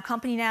people in our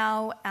company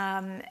now,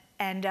 and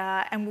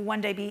will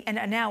one day be, and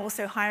are now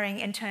also hiring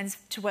interns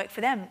to work for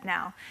them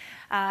now.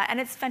 And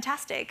it's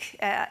fantastic.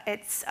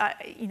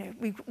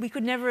 We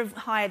could never have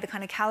hired the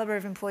kind of caliber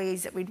of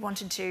employees that we'd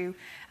wanted to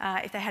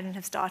if they hadn't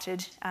have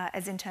started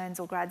as interns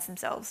or grads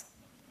themselves.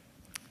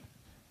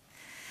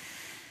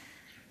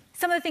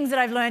 Some of the things that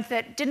I've learned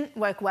that didn't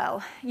work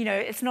well,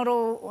 it's not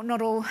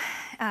all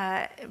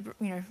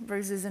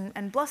roses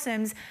and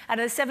blossoms. Out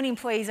of the 70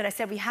 employees that I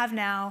said we have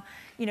now,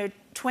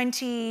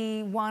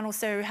 21 or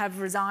so have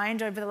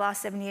resigned over the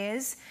last 7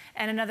 years,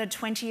 and another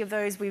 20 of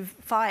those we've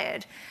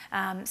fired.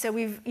 So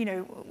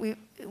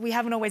we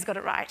haven't always got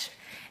it right.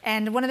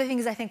 And one of the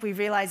things I think we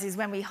realize is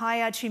when we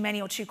hire too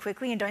many or too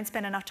quickly and don't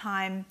spend enough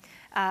time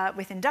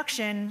with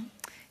induction,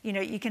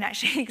 you can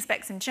actually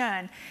expect some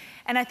churn.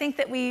 And I think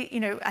that we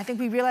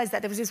realized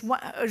that there was this one,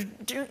 I was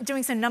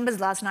doing some numbers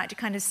last night to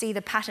kind of see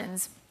the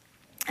patterns.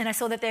 And I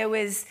saw that there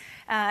was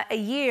a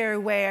year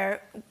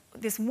where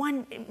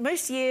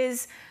most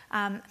years,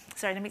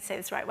 sorry, let me say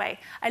this the right way.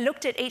 I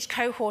looked at each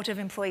cohort of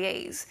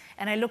employees,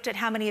 and I looked at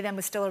how many of them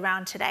were still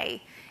around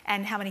today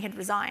and how many had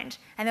resigned.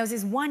 And there was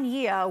this 1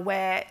 year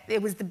where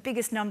it was the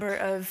biggest number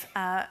of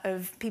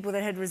people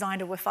that had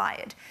resigned or were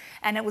fired.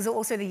 And it was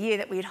also the year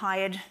that we had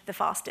hired the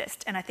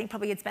fastest. And I think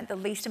probably had spent the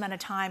least amount of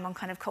time on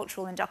kind of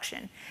cultural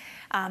induction.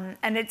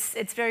 And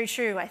it's very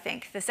true, I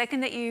think. The second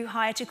that you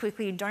hire too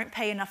quickly, you don't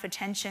pay enough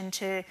attention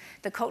to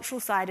the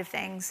cultural side of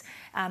things,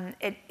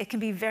 it can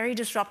be very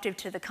disruptive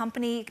to the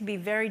company. It can be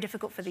very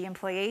difficult for the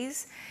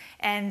employees.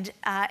 And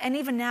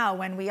even now,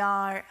 when we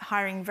are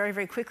hiring very,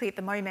 very quickly at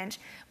the moment,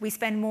 we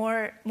spend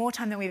more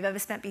time than we've ever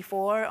spent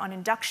before on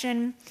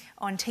induction,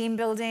 on team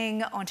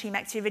building, on team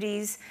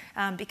activities,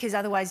 because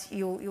otherwise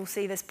you'll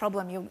see this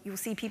problem. You'll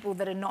see people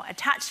that are not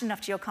attached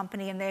enough to your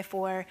company and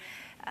therefore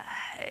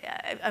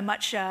are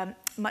much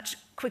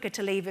quicker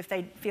to leave if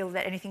they feel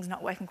that anything's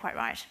not working quite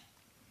right.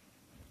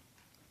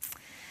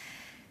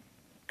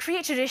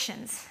 Create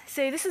traditions.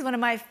 So this is one of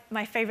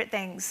my favorite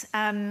things.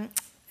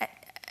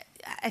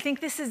 I think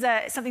this is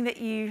something that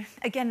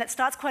that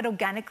starts quite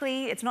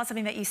organically. It's not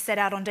something that you set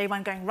out on day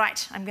one going,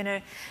 right, I'm going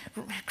to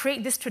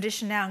create this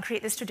tradition now and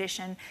create this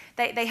tradition.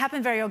 They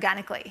happen very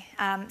organically.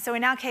 So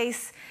in our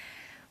case,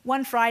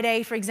 one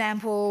Friday, for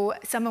example,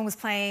 someone was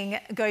playing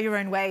Go Your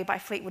Own Way by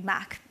Fleetwood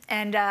Mac.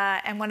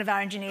 And one of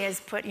our engineers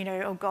put,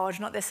 oh God,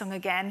 not this song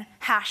again,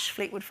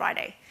 #Fleetwood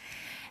Friday.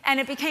 And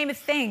it became a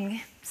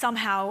thing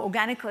somehow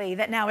organically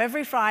that now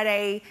every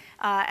Friday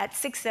at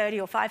 6:30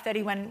 or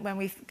 5:30 when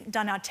we've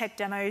done our tech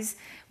demos,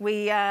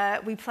 we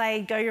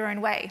play Go Your Own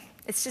Way.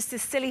 It's just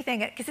this silly thing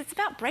because it's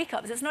about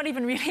breakups. It's not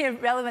even really a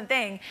relevant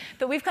thing,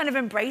 but we've kind of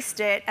embraced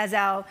it as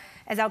our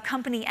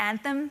company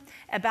anthem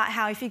about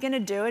how if you're going to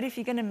do it, if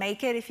you're going to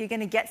make it, if you're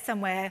going to get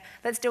somewhere,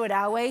 let's do it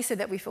our way so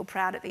that we feel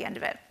proud at the end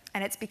of it.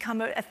 And it's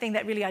become a thing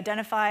that really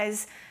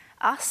identifies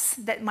us,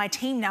 that my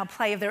team now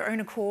play of their own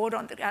accord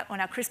on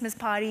our Christmas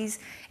parties.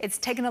 It's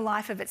taken a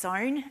life of its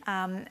own,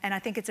 and I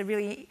think it's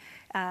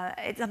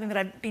it's something that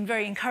I've been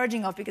very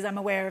encouraging of because I'm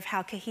aware of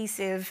how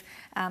cohesive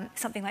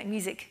something like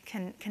music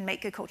can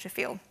make a culture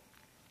feel.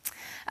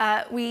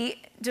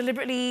 We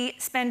deliberately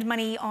spend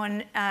money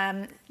on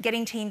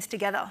getting teams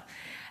together.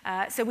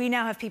 So we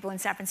now have people in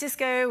San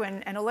Francisco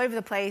and all over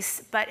the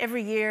place, but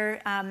every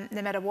year,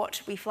 no matter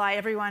what, we fly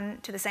everyone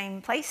to the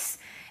same place.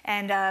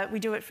 And we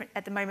do it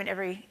at the moment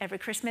every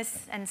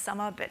Christmas and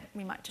summer, but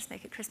we might just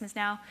make it Christmas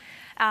now.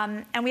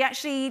 And we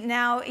actually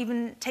now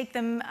even take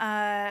them,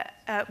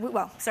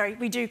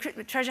 we do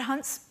treasure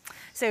hunts.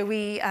 So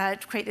we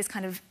create this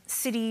kind of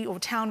city or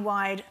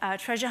town-wide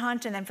treasure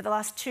hunt, and then for the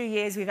last 2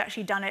 years, we've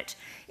actually done it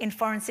in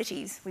foreign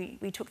cities.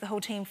 We took the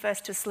whole team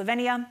first to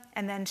Slovenia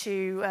and then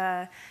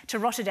to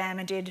Rotterdam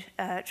and did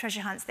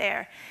treasure hunts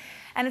there.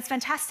 And it's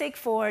fantastic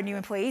for new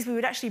employees. We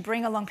would actually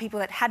bring along people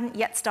that hadn't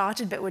yet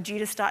started but were due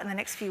to start in the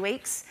next few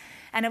weeks.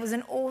 And it was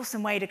an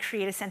awesome way to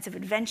create a sense of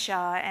adventure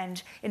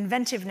and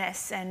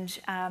inventiveness and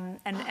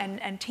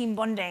team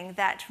bonding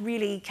that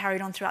really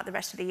carried on throughout the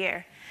rest of the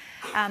year.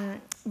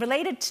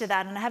 Related to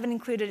that, and I haven't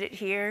included it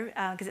here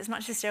because it's not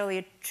necessarily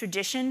a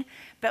tradition,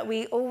 but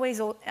we always,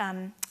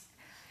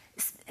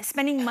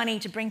 spending money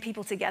to bring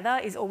people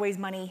together is always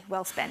money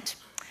well spent.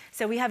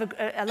 So we have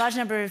a large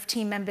number of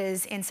team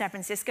members in San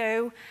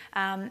Francisco,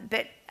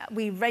 but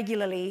we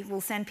regularly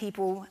will send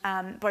people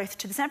both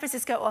to the San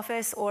Francisco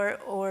office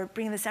or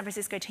bring the San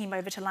Francisco team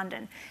over to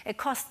London. It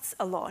costs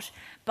a lot,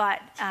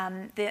 but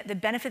the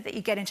benefit that you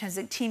get in terms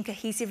of team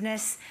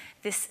cohesiveness,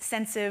 this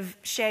sense of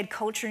shared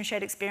culture and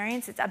shared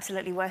experience, it's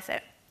absolutely worth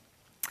it.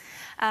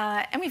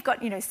 And we've got,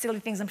 silly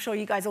things. I'm sure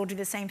you guys all do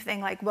the same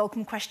thing, like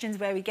welcome questions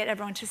where we get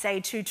everyone to say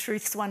 2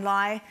 truths, 1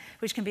 lie,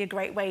 which can be a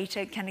great way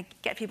to kind of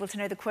get people to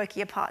know the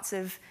quirkier parts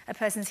of a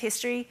person's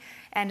history.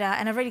 And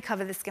I've already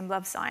covered the Skim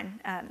Love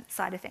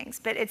side of things.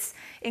 But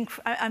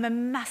I'm a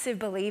massive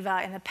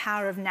believer in the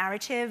power of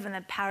narrative and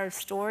the power of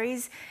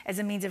stories as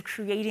a means of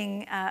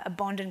creating a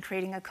bond and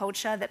creating a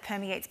culture that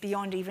permeates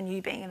beyond even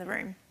you being in the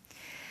room.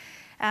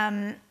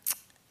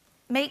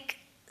 Make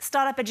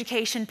startup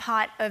education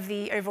part of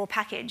the overall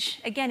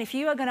package. Again, if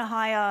you are going to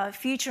hire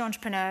future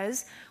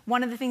entrepreneurs,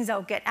 one of the things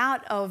they'll get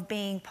out of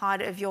being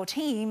part of your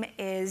team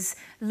is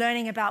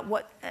learning about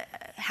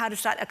how to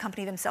start a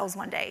company themselves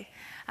one day.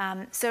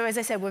 So as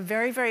I said, we're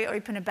very, very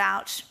open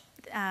about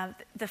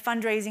the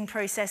fundraising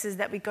processes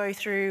that we go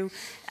through,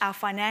 our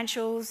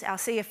financials. Our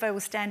CFO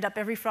will stand up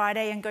every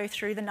Friday and go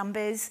through the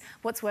numbers,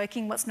 what's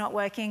working, what's not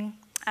working.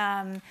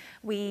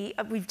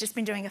 We've just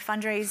been doing a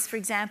fundraise, for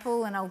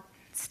example, and I'll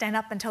stand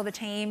up and tell the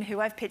team who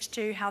I've pitched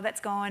to, how that's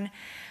gone,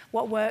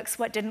 what works,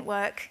 what didn't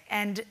work,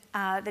 and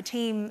the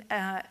team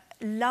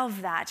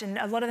love that. And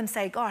a lot of them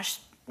say, gosh,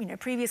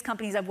 previous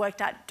companies I've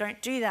worked at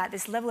don't do that.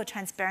 This level of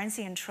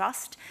transparency and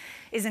trust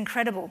is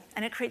incredible,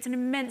 and it creates an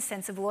immense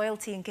sense of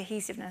loyalty and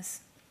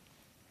cohesiveness.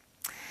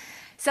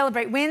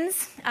 Celebrate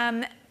wins.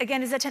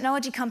 Again, as a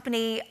technology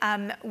company,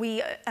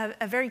 we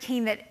are very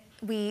keen that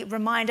we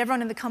remind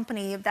everyone in the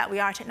company that we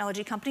are a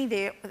technology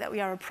company, that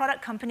we are a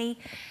product company.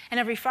 And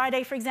every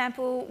Friday, for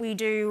example, we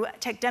do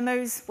tech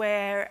demos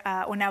where,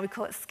 or now we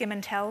call it Skim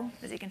and Tell,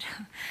 as you can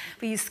tell.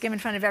 We use Skim in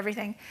front of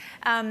everything.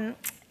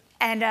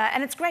 And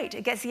it's great.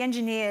 It gets the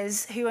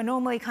engineers, who are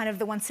normally kind of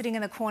the ones sitting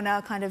in the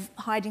corner, kind of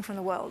hiding from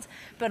the world.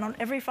 But on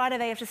every Friday,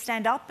 they have to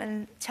stand up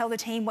and tell the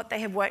team what they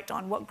have worked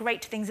on, what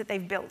great things that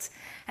they've built.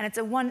 And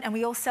and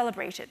we all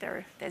celebrate it.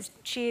 There's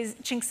cheers,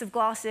 chinks of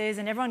glasses,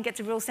 and everyone gets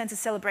a real sense of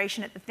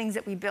celebration at the things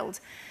that we build.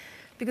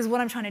 Because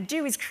what I'm trying to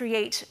do is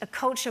create a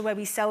culture where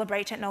we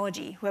celebrate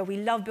technology, where we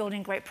love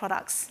building great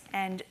products.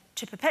 And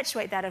to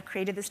perpetuate that, I've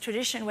created this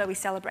tradition where we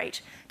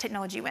celebrate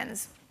technology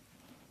wins.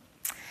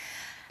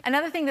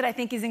 Another thing that I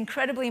think is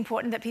incredibly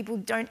important that people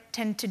don't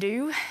tend to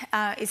do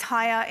is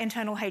hire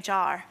internal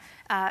HR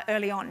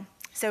early on.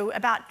 So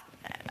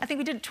I think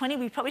we did 20,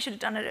 we probably should have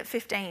done it at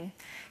 15.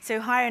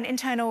 So hire an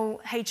internal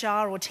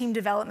HR or team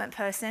development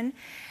person,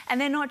 and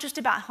they're not just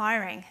about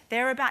hiring.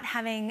 They're about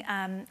having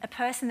a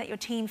person that your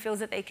team feels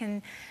that they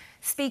can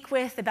speak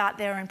with about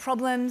their own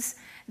problems,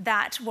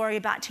 that worry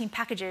about team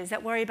packages,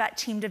 that worry about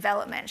team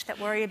development, that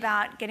worry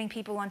about getting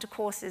people onto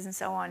courses and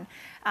so on.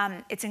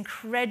 It's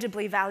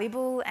incredibly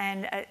valuable,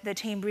 and the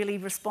team really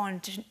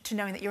respond to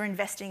knowing that you're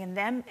investing in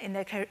them, in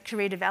their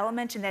career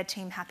development, and their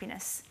team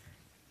happiness.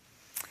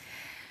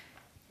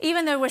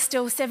 Even though we're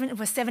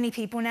 70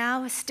 people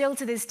now, still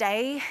to this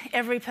day,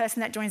 every person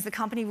that joins the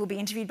company will be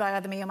interviewed by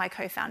either me or my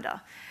co-founder.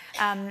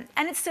 And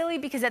it's silly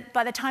because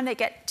by the time they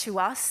get to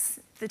us,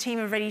 the team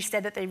have already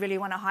said that they really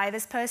want to hire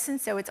this person,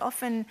 so it's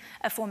often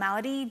a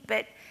formality,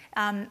 but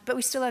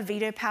we still have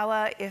veto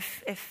power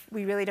if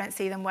we really don't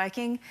see them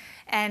working.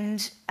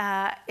 And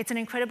it's an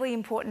incredibly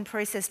important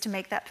process to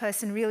make that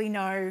person really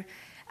know,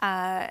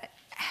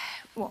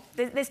 well,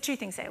 there's two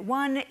things there.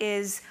 One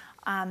is,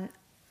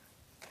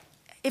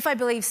 if I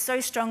believe so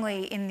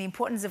strongly in the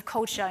importance of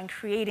culture and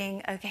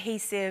creating a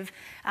cohesive,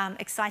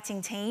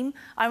 exciting team,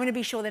 I want to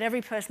be sure that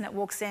every person that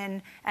walks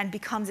in and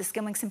becomes a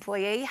Skimlinks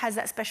employee has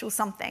that special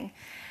something.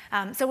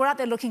 So we're out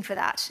there looking for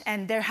that,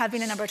 and there have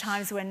been a number of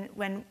times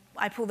when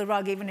I pull the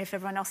rug even if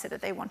everyone else said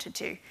that they wanted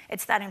to.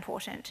 It's that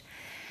important.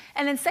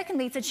 And then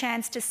secondly, it's a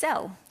chance to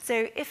sell.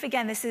 So if,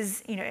 again, this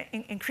is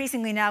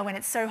increasingly now when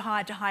it's so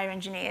hard to hire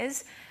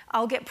engineers,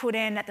 I'll get put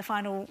in at the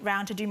final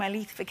round to do my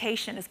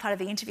lethification as part of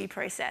the interview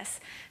process.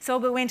 So I'll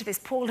go into this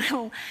poor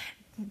little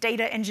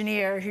data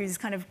engineer who's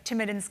kind of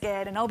timid and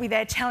scared, and I'll be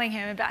there telling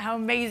him about how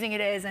amazing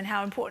it is and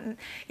how important,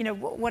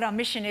 what our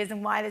mission is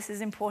and why this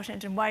is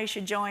important and why you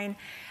should join.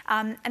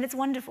 And it's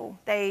wonderful.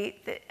 It's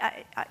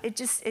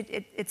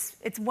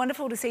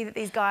wonderful to see that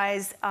these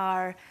guys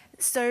are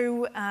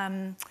so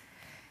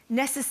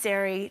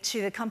necessary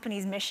to the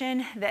company's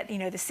mission that the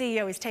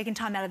CEO is taking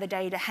time out of the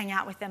day to hang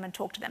out with them and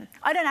talk to them.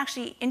 I don't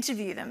actually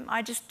interview them.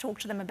 I just talk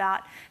to them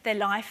about their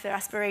life, their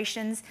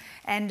aspirations,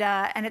 and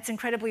it's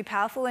incredibly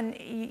powerful. And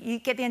you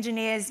get the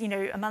engineers,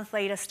 a month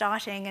later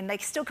starting, and they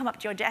still come up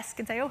to your desk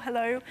and say, "Oh,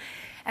 hello,"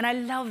 and I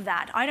love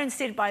that. I don't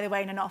sit, by the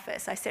way, in an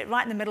office. I sit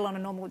right in the middle on a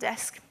normal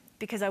desk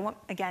because I want,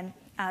 again,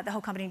 the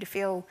whole company to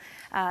feel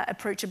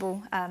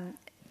approachable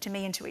to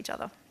me and to each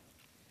other.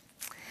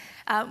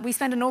 We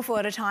spend an awful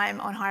lot of time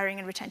on hiring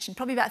and retention.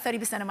 Probably about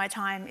 30% of my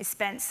time is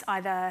spent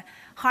either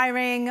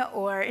hiring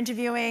or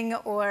interviewing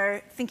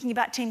or thinking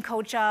about team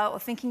culture or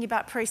thinking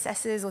about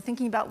processes or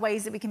thinking about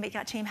ways that we can make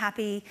our team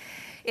happy.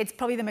 It's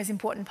probably the most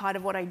important part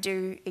of what I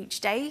do each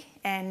day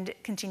and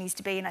continues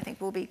to be, and I think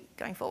will be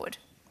going forward.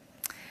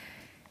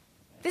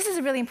 This is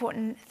a really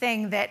important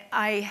thing that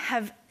I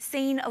have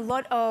seen a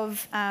lot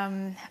of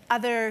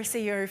other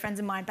CEO friends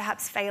of mine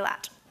perhaps fail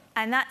at,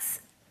 and that's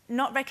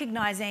not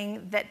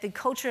recognizing that the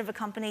culture of a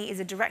company is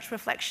a direct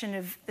reflection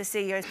of the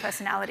CEO's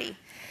personality.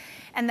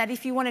 And that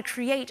if you want to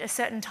create a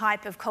certain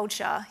type of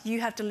culture,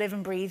 you have to live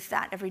and breathe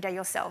that every day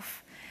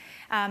yourself.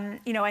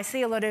 I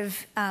see a lot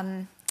of,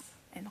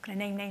 I'm not going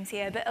to name names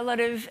here, but a lot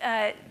of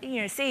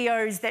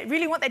CEOs that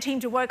really want their team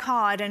to work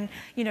hard and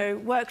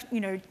work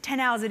 10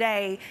 hours a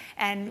day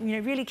and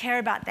really care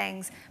about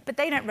things, but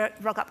they don't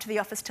rock up to the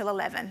office till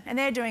 11, and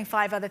they're doing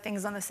 5 other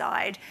things on the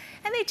side,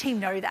 and their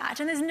team know that,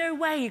 and there's no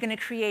way you're going to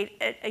create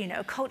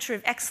a culture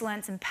of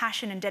excellence and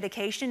passion and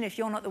dedication if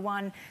you're not the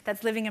one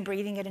that's living and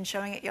breathing it and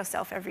showing it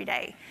yourself every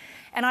day.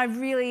 And I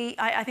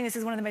think this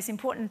is one of the most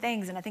important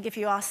things, and I think if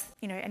you ask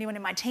anyone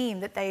in my team,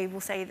 that they will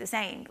say the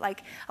same.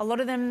 Like, a lot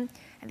of them,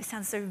 and it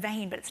sounds so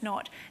vain, but it's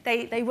not,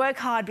 they work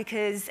hard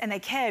and they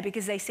care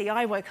because they see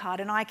I work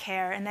hard and I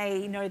care, and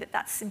they know that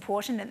that's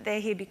important, and they're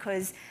here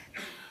because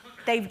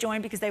they've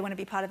joined because they want to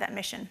be part of that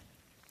mission.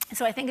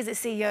 So I think as a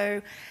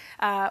CEO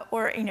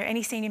or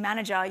any senior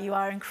manager, you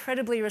are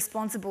incredibly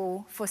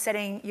responsible for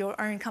setting your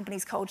own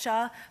company's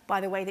culture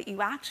by the way that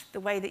you act, the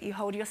way that you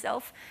hold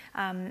yourself,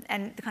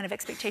 and the kind of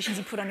expectations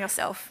you put on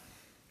yourself.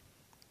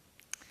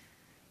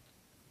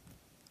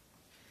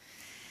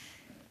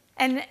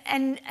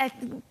 And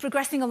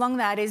progressing along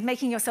that is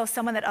making yourself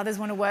someone that others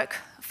want to work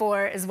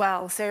for as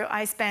well. So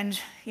I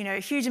spend a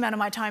huge amount of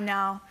my time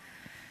now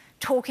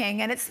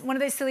talking, and it's one of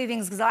those silly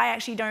things because I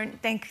actually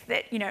don't think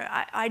that,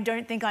 I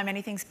don't think I'm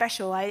anything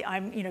special.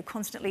 I'm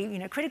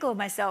constantly, critical of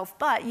myself,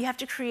 but you have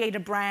to create a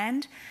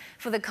brand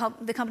for the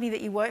company that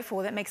you work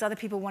for that makes other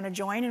people want to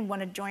join and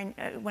want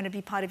to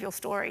be part of your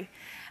story.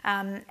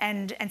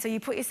 And so you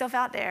put yourself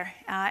out there.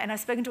 And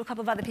I've spoken to a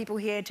couple of other people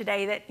here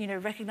today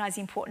that, recognize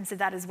the importance of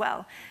that as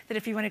well, that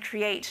if you want to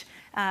create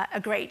a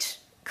great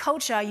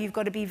culture, you've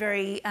got to be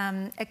very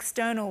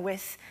external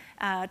with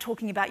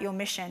talking about your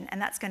mission,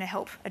 and that's going to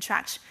help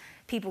attract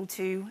people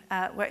to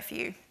work for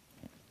you.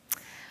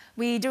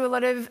 We do a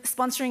lot of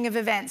sponsoring of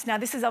events. Now,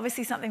 this is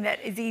obviously something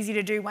that is easy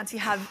to do once you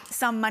have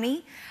some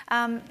money,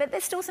 but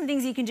there's still some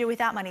things you can do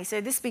without money.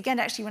 So this weekend,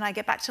 actually, when I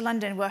get back to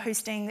London, we're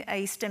hosting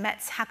a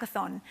STEMETS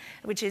hackathon,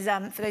 which is,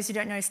 for those who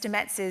don't know,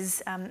 STEMETS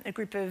is a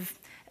group of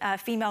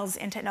females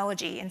in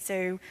technology. And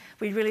so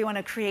we really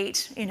want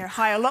to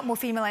hire a lot more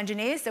female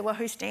engineers. So we're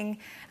hosting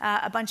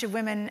a bunch of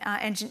women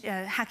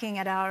hacking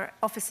at our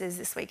offices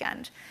this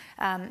weekend.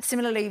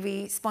 Similarly,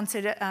 we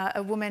sponsored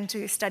a woman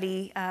to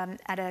study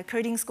at a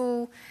coding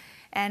school.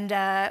 And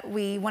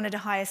we wanted to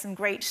hire some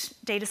great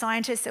data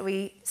scientists, so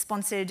we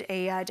sponsored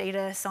a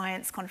data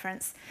science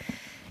conference.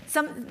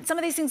 Some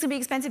of these things can be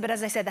expensive, but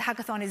as I said, the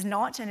hackathon is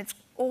not, and it's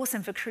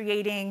awesome for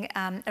creating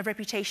a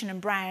reputation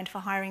and brand for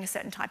hiring a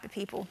certain type of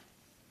people.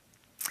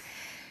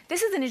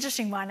 This is an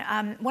interesting one.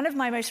 One of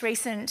my most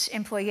recent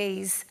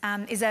employees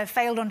is a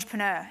failed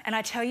entrepreneur. And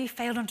I tell you,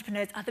 failed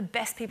entrepreneurs are the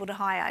best people to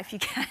hire if you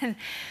can.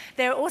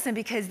 They're awesome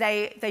because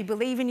they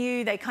believe in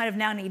you. They kind of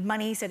now need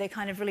money, so they're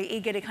kind of really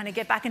eager to kind of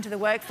get back into the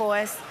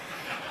workforce.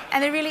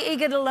 And they're really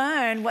eager to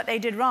learn what they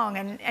did wrong.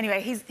 And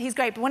anyway, he's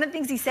great. But one of the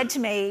things he said to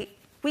me,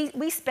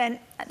 we spent,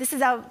 this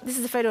is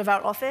a photo of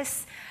our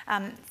office.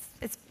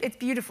 It's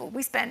beautiful.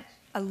 We spent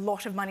a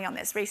lot of money on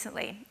this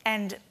recently.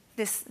 And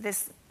this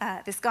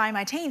guy in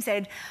my team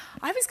said,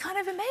 I was kind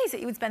of amazed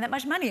that you would spend that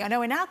much money. I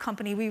know in our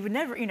company we would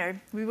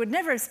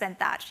never have spent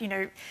that.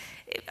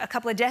 A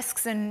couple of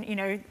desks and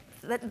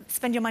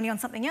spend your money on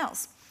something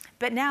else.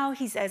 But now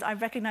he says, I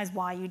recognize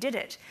why you did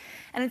it,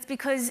 and it's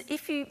because I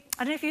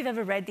don't know if you've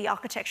ever read The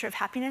Architecture of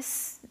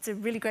Happiness. It's a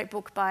really great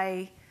book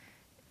by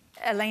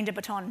Alain de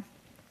Botton,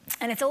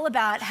 and it's all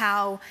about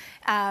how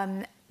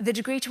the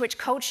degree to which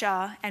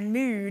culture and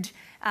mood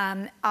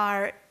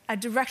are a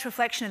direct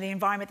reflection of the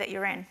environment that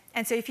you're in.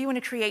 And so if you want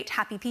to create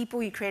happy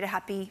people, you create a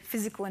happy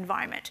physical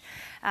environment.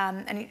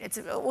 And it's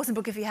an awesome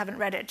book if you haven't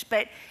read it,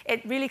 but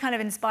it really kind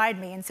of inspired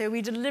me. And so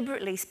we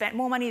deliberately spent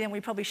more money than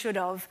we probably should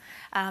have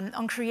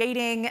on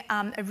creating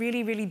a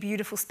really, really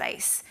beautiful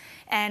space.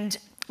 And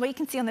what you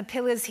can see on the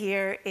pillars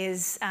here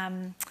is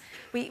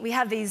we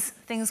have these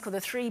things called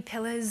the 3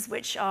 pillars,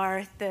 which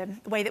are the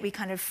way that we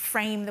kind of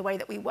frame the way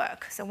that we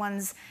work. So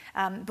one's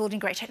building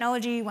great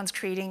technology, one's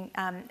creating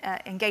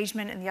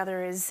engagement, and the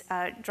other is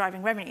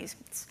driving revenues.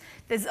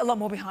 There's a lot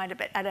more behind it,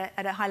 but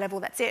at a high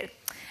level, that's it.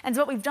 And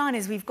so what we've done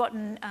is we've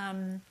gotten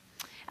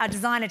our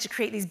designer to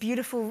create these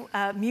beautiful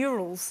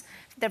murals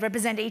that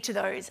represent each of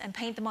those and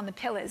paint them on the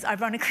pillars.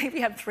 Ironically, we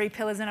have 3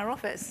 pillars in our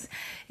office.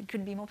 It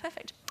couldn't be more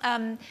perfect.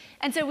 And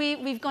so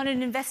we've gone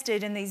and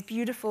invested in these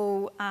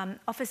beautiful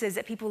offices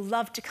that people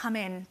love to come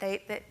in.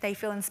 They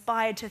feel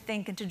inspired to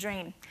think and to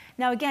dream.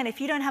 Now, again,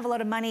 if you don't have a lot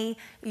of money,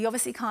 you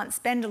obviously can't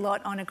spend a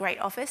lot on a great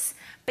office,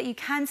 but you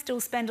can still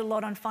spend a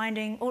lot on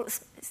finding, or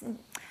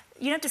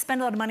you don't have to spend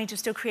a lot of money to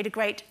still create a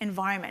great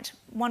environment,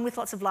 one with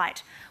lots of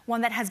light,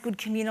 one that has good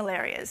communal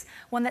areas,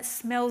 one that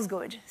smells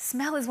good.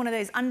 Smell is one of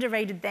those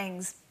underrated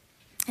things.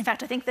 In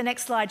fact, I think the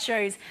next slide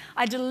shows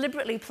I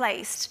deliberately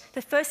placed,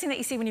 the first thing that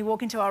you see when you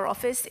walk into our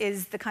office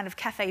is the kind of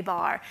cafe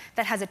bar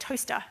that has a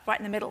toaster right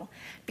in the middle,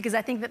 because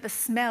I think that the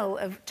smell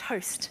of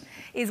toast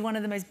is one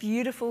of the most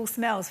beautiful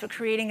smells for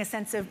creating a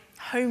sense of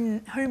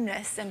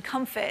homeness and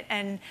comfort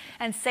and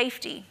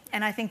safety.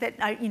 And I think that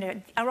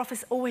our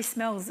office always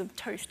smells of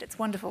toast. It's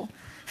wonderful.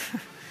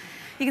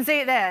 You can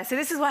see it there. So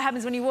this is what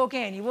happens when you walk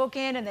in. You walk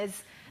in and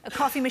there's a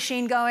coffee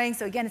machine going.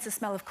 So again, it's a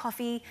smell of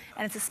coffee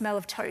and it's a smell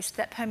of toast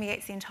that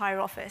permeates the entire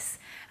office.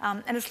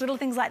 And it's little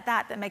things like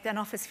that that make an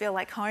office feel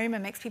like home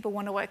and makes people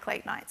want to work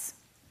late nights.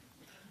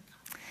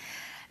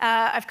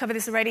 I've covered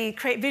this already.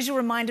 Create visual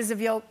reminders of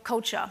your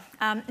culture.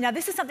 Now,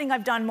 this is something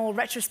I've done more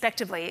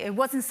retrospectively. It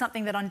wasn't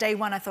something that on day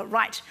one I thought,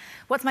 right,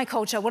 what's my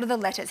culture? What are the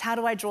letters? How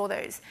do I draw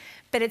those?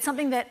 But it's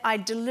something that I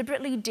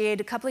deliberately did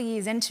a couple of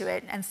years into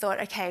it and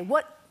thought, okay,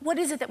 what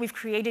is it that we've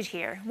created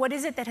here? What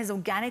is it that has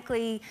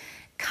organically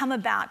come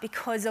about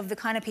because of the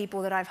kind of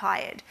people that I've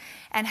hired?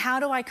 And how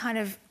do I kind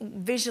of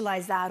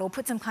visualize that or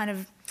put some kind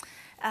of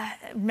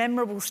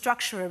memorable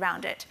structure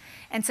around it.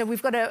 And so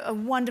we've got a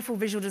wonderful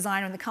visual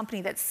designer in the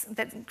company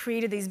that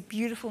created these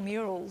beautiful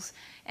murals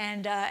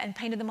and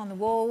painted them on the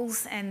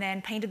walls and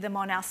then painted them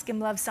on our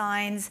SkimLove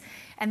signs.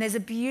 And there's a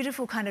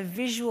beautiful kind of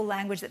visual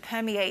language that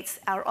permeates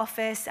our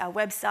office, our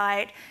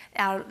website,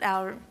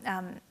 our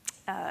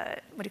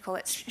what do you call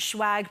it,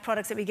 swag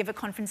products that we give at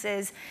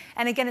conferences.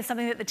 And again, it's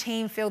something that the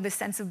team feel this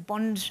sense of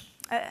bond,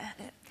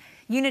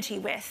 unity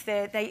with.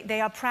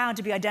 They are proud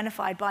to be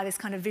identified by this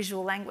kind of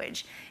visual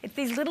language. It's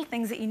these little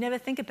things that you never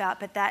think about,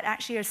 but that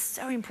actually are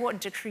so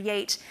important to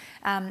create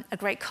a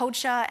great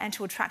culture and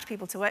to attract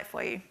people to work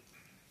for you.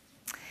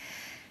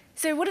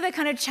 So what are the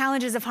kind of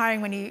challenges of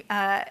hiring when you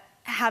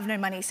have no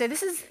money? So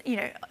this is,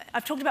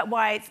 I've talked about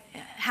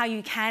how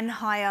you can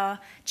hire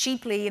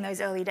cheaply in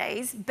those early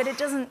days, but it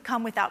doesn't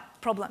come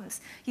without problems.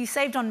 You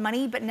saved on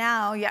money, but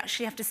now you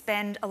actually have to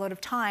spend a lot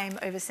of time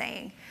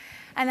overseeing.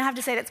 And I have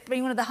to say that's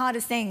been one of the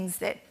hardest things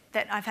that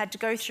I've had to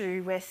go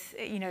through with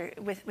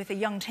a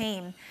young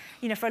team.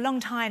 For a long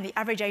time, the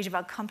average age of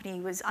our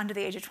company was under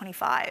the age of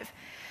 25,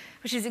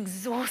 which is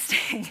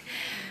exhausting.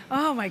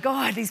 Oh my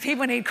God, these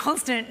people need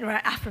constant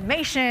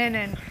affirmation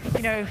and,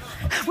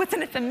 what's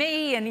in it for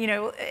me? And,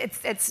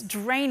 it's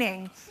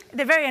draining.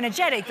 They're very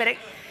energetic, but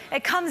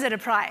it comes at a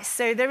price.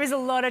 So there is a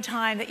lot of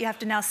time that you have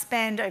to now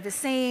spend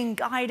overseeing,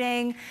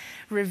 guiding,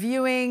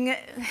 reviewing,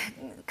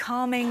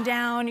 calming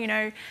down,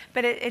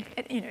 but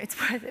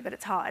it's worth it, but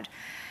it's hard.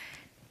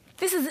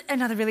 This is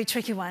another really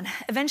tricky one.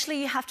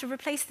 Eventually you have to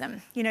replace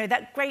them.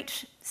 That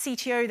great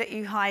CTO that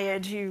you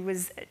hired who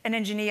was an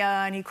engineer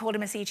and you called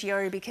him a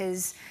CTO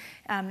because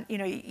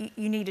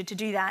you needed to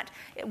do that.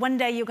 One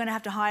day you're going to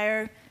have to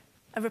hire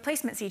a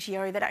replacement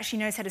CTO that actually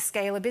knows how to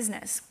scale a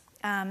business.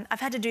 I've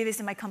had to do this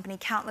in my company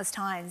countless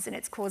times, and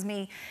it's caused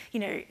me,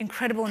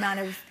 incredible amount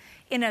of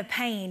inner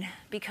pain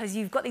because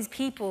you've got these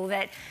people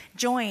that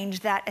joined,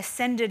 that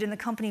ascended in the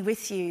company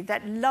with you,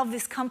 that love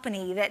this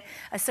company, that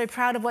are so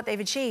proud of what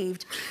they've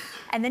achieved.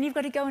 And then you've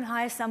got to go and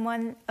hire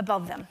someone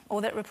above them or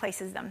that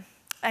replaces them.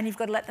 And you've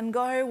got to let them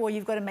go, or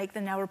you've got to make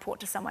them now report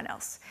to someone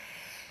else.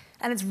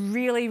 And it's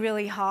really,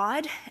 really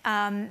hard,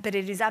 but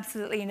it is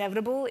absolutely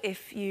inevitable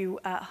if you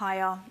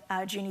hire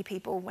junior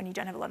people when you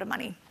don't have a lot of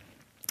money.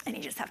 And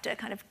you just have to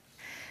kind of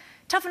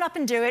toughen up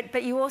and do it,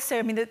 but you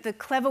also, the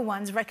clever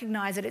ones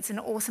recognize that it's an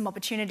awesome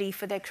opportunity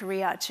for their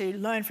career to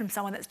learn from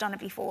someone that's done it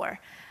before.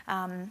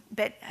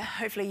 But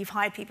hopefully you've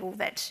hired people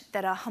that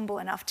are humble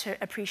enough to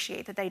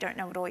appreciate that they don't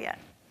know it all yet.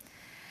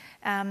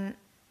 One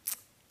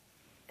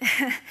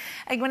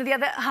of the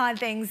other hard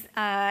things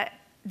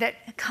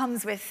that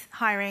comes with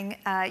hiring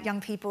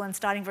young people and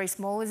starting very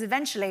small is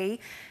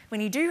eventually,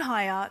 when you do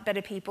hire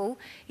better people,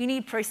 you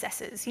need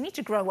processes. You need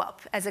to grow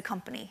up as a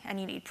company, and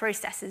you need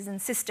processes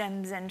and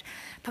systems and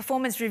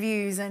performance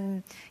reviews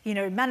and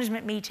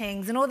management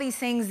meetings and all these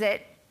things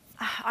that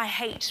I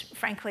hate,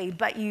 frankly,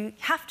 but you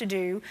have to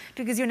do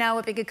because you're now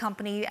a bigger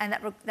company and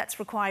that's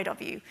required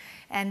of you.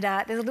 And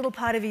there's a little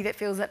part of you that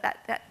feels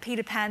that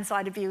Peter Pan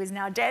side of you is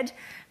now dead,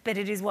 but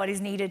it is what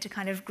is needed to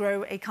kind of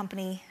grow a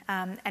company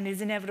and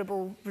is an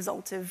inevitable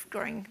result of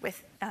growing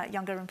with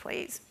younger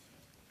employees.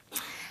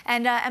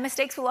 And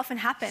mistakes will often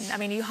happen.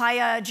 You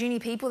hire junior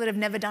people that have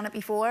never done it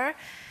before.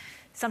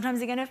 Sometimes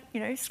they're going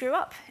to, screw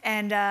up,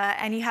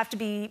 and you have to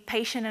be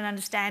patient and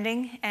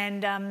understanding,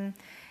 and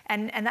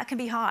that can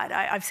be hard.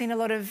 I've seen a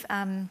lot of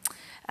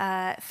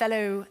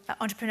fellow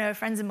entrepreneur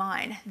friends of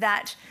mine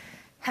that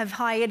have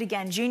hired,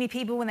 again, junior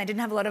people when they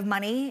didn't have a lot of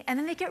money, and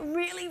then they get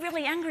really,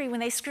 really angry when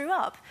they screw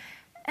up.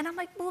 And I'm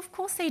like, well, of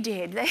course they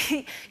did.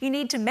 You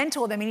need to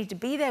mentor them, you need to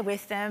be there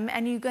with them,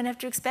 and you're going to have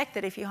to expect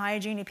that if you hire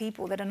junior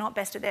people that are not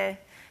best of their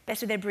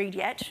breed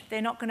yet,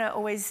 they're not going to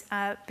always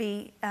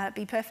be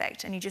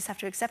perfect, and you just have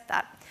to accept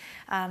that.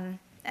 And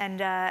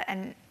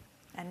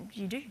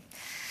you do.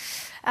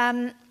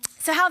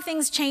 So how have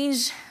things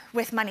changed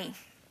with money?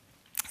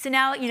 So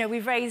now,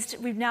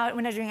 we're now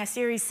doing a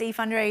Series C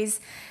fundraise.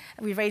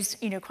 We've raised,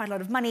 quite a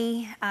lot of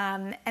money,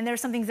 and there are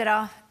some things that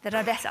are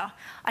better.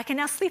 I can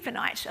now sleep at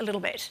night a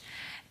little bit.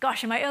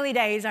 Gosh, in my early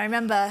days, I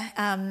remember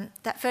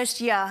that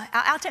first year,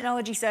 our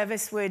technology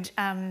service would,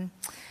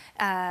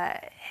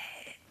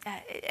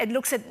 it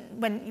looks at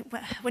when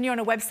you're on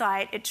a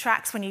website, it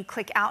tracks when you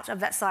click out of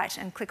that site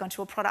and click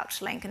onto a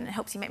product link, and it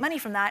helps you make money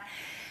from that.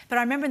 But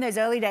I remember in those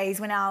early days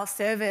when our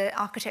server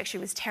architecture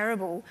was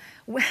terrible,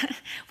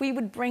 we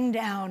would bring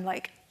down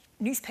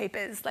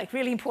newspapers,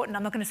 really important.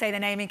 I'm not going to say the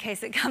name in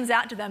case it comes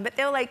out to them, but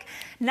they were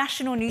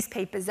national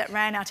newspapers that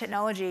ran our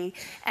technology,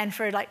 and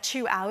for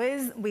 2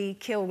 hours we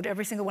killed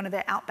every single one of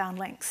their outbound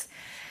links.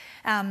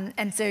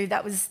 And so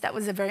that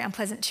was a very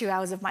unpleasant 2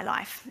 hours of my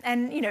life.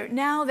 And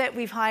now that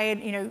we've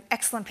hired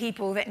excellent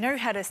people that know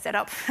how to set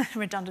up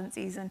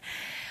redundancies and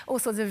all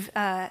sorts of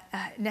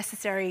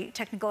necessary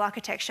technical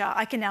architecture,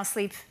 I can now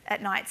sleep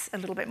at nights a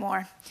little bit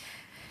more.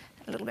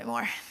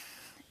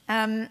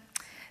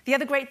 The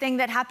other great thing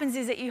that happens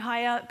is that you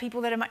hire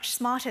people that are much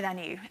smarter than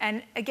you.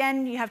 And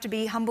again, you have to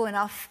be humble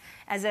enough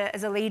as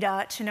a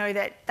leader to know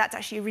that that's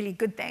actually a really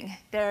good thing.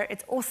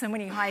 It's awesome when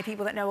you hire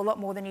people that know a lot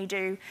more than you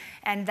do,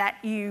 and that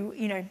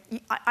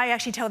I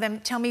actually tell them,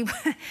 tell me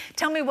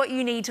what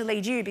you need to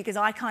lead you, because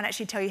I can't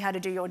actually tell you how to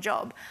do your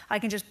job. I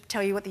can just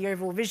tell you what the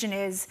overall vision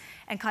is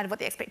and kind of what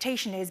the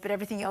expectation is, but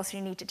everything else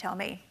you need to tell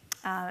me.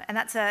 And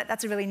that's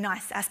a really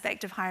nice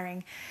aspect of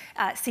hiring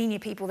senior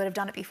people that have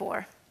done it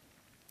before.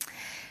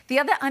 The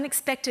other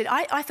unexpected,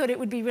 I thought it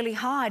would be really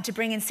hard to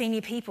bring in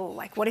senior people.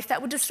 Like, what if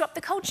that would disrupt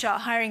the culture,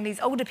 hiring these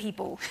older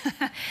people?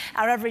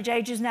 Our average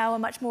age is now a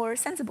much more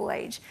sensible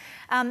age.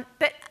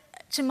 But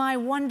to my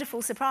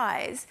wonderful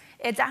surprise,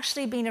 it's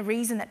actually been a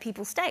reason that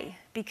people stay,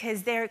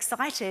 because they're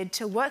excited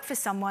to work for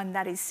someone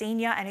that is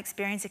senior and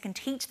experienced, that can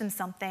teach them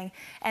something,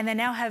 and they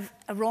now have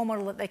a role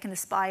model that they can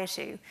aspire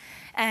to.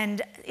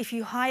 And if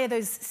you hire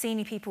those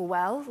senior people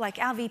well, like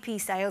our VP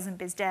Sales and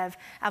Biz Dev,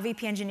 our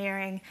VP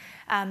Engineering,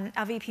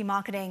 our VP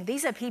Marketing,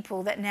 these are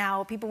people that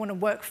now people want to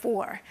work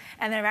for,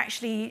 and they're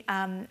actually,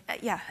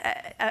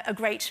 a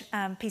great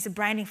piece of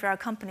branding for our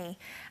company.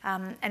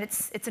 And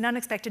it's an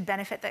unexpected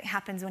benefit that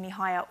happens when you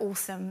hire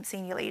awesome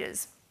senior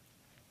leaders.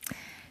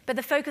 But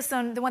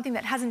the one thing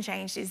that hasn't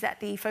changed is that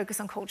the focus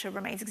on culture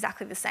remains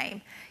exactly the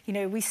same.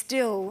 We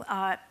still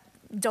are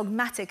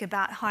dogmatic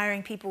about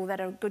hiring people that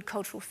are good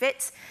cultural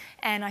fits,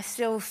 and I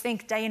still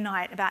think day and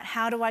night about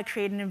how do I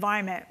create an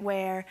environment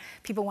where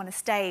people want to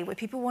stay, where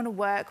people want to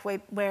work,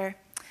 where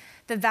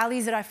the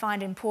values that I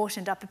find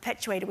important are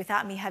perpetuated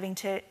without me having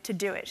to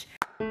do it.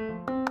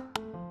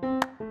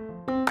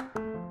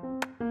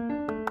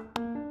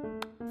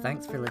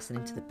 Thanks for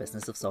listening to the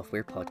Business of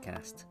Software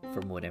podcast.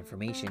 For more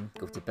information,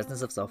 go to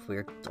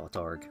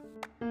businessofsoftware.org.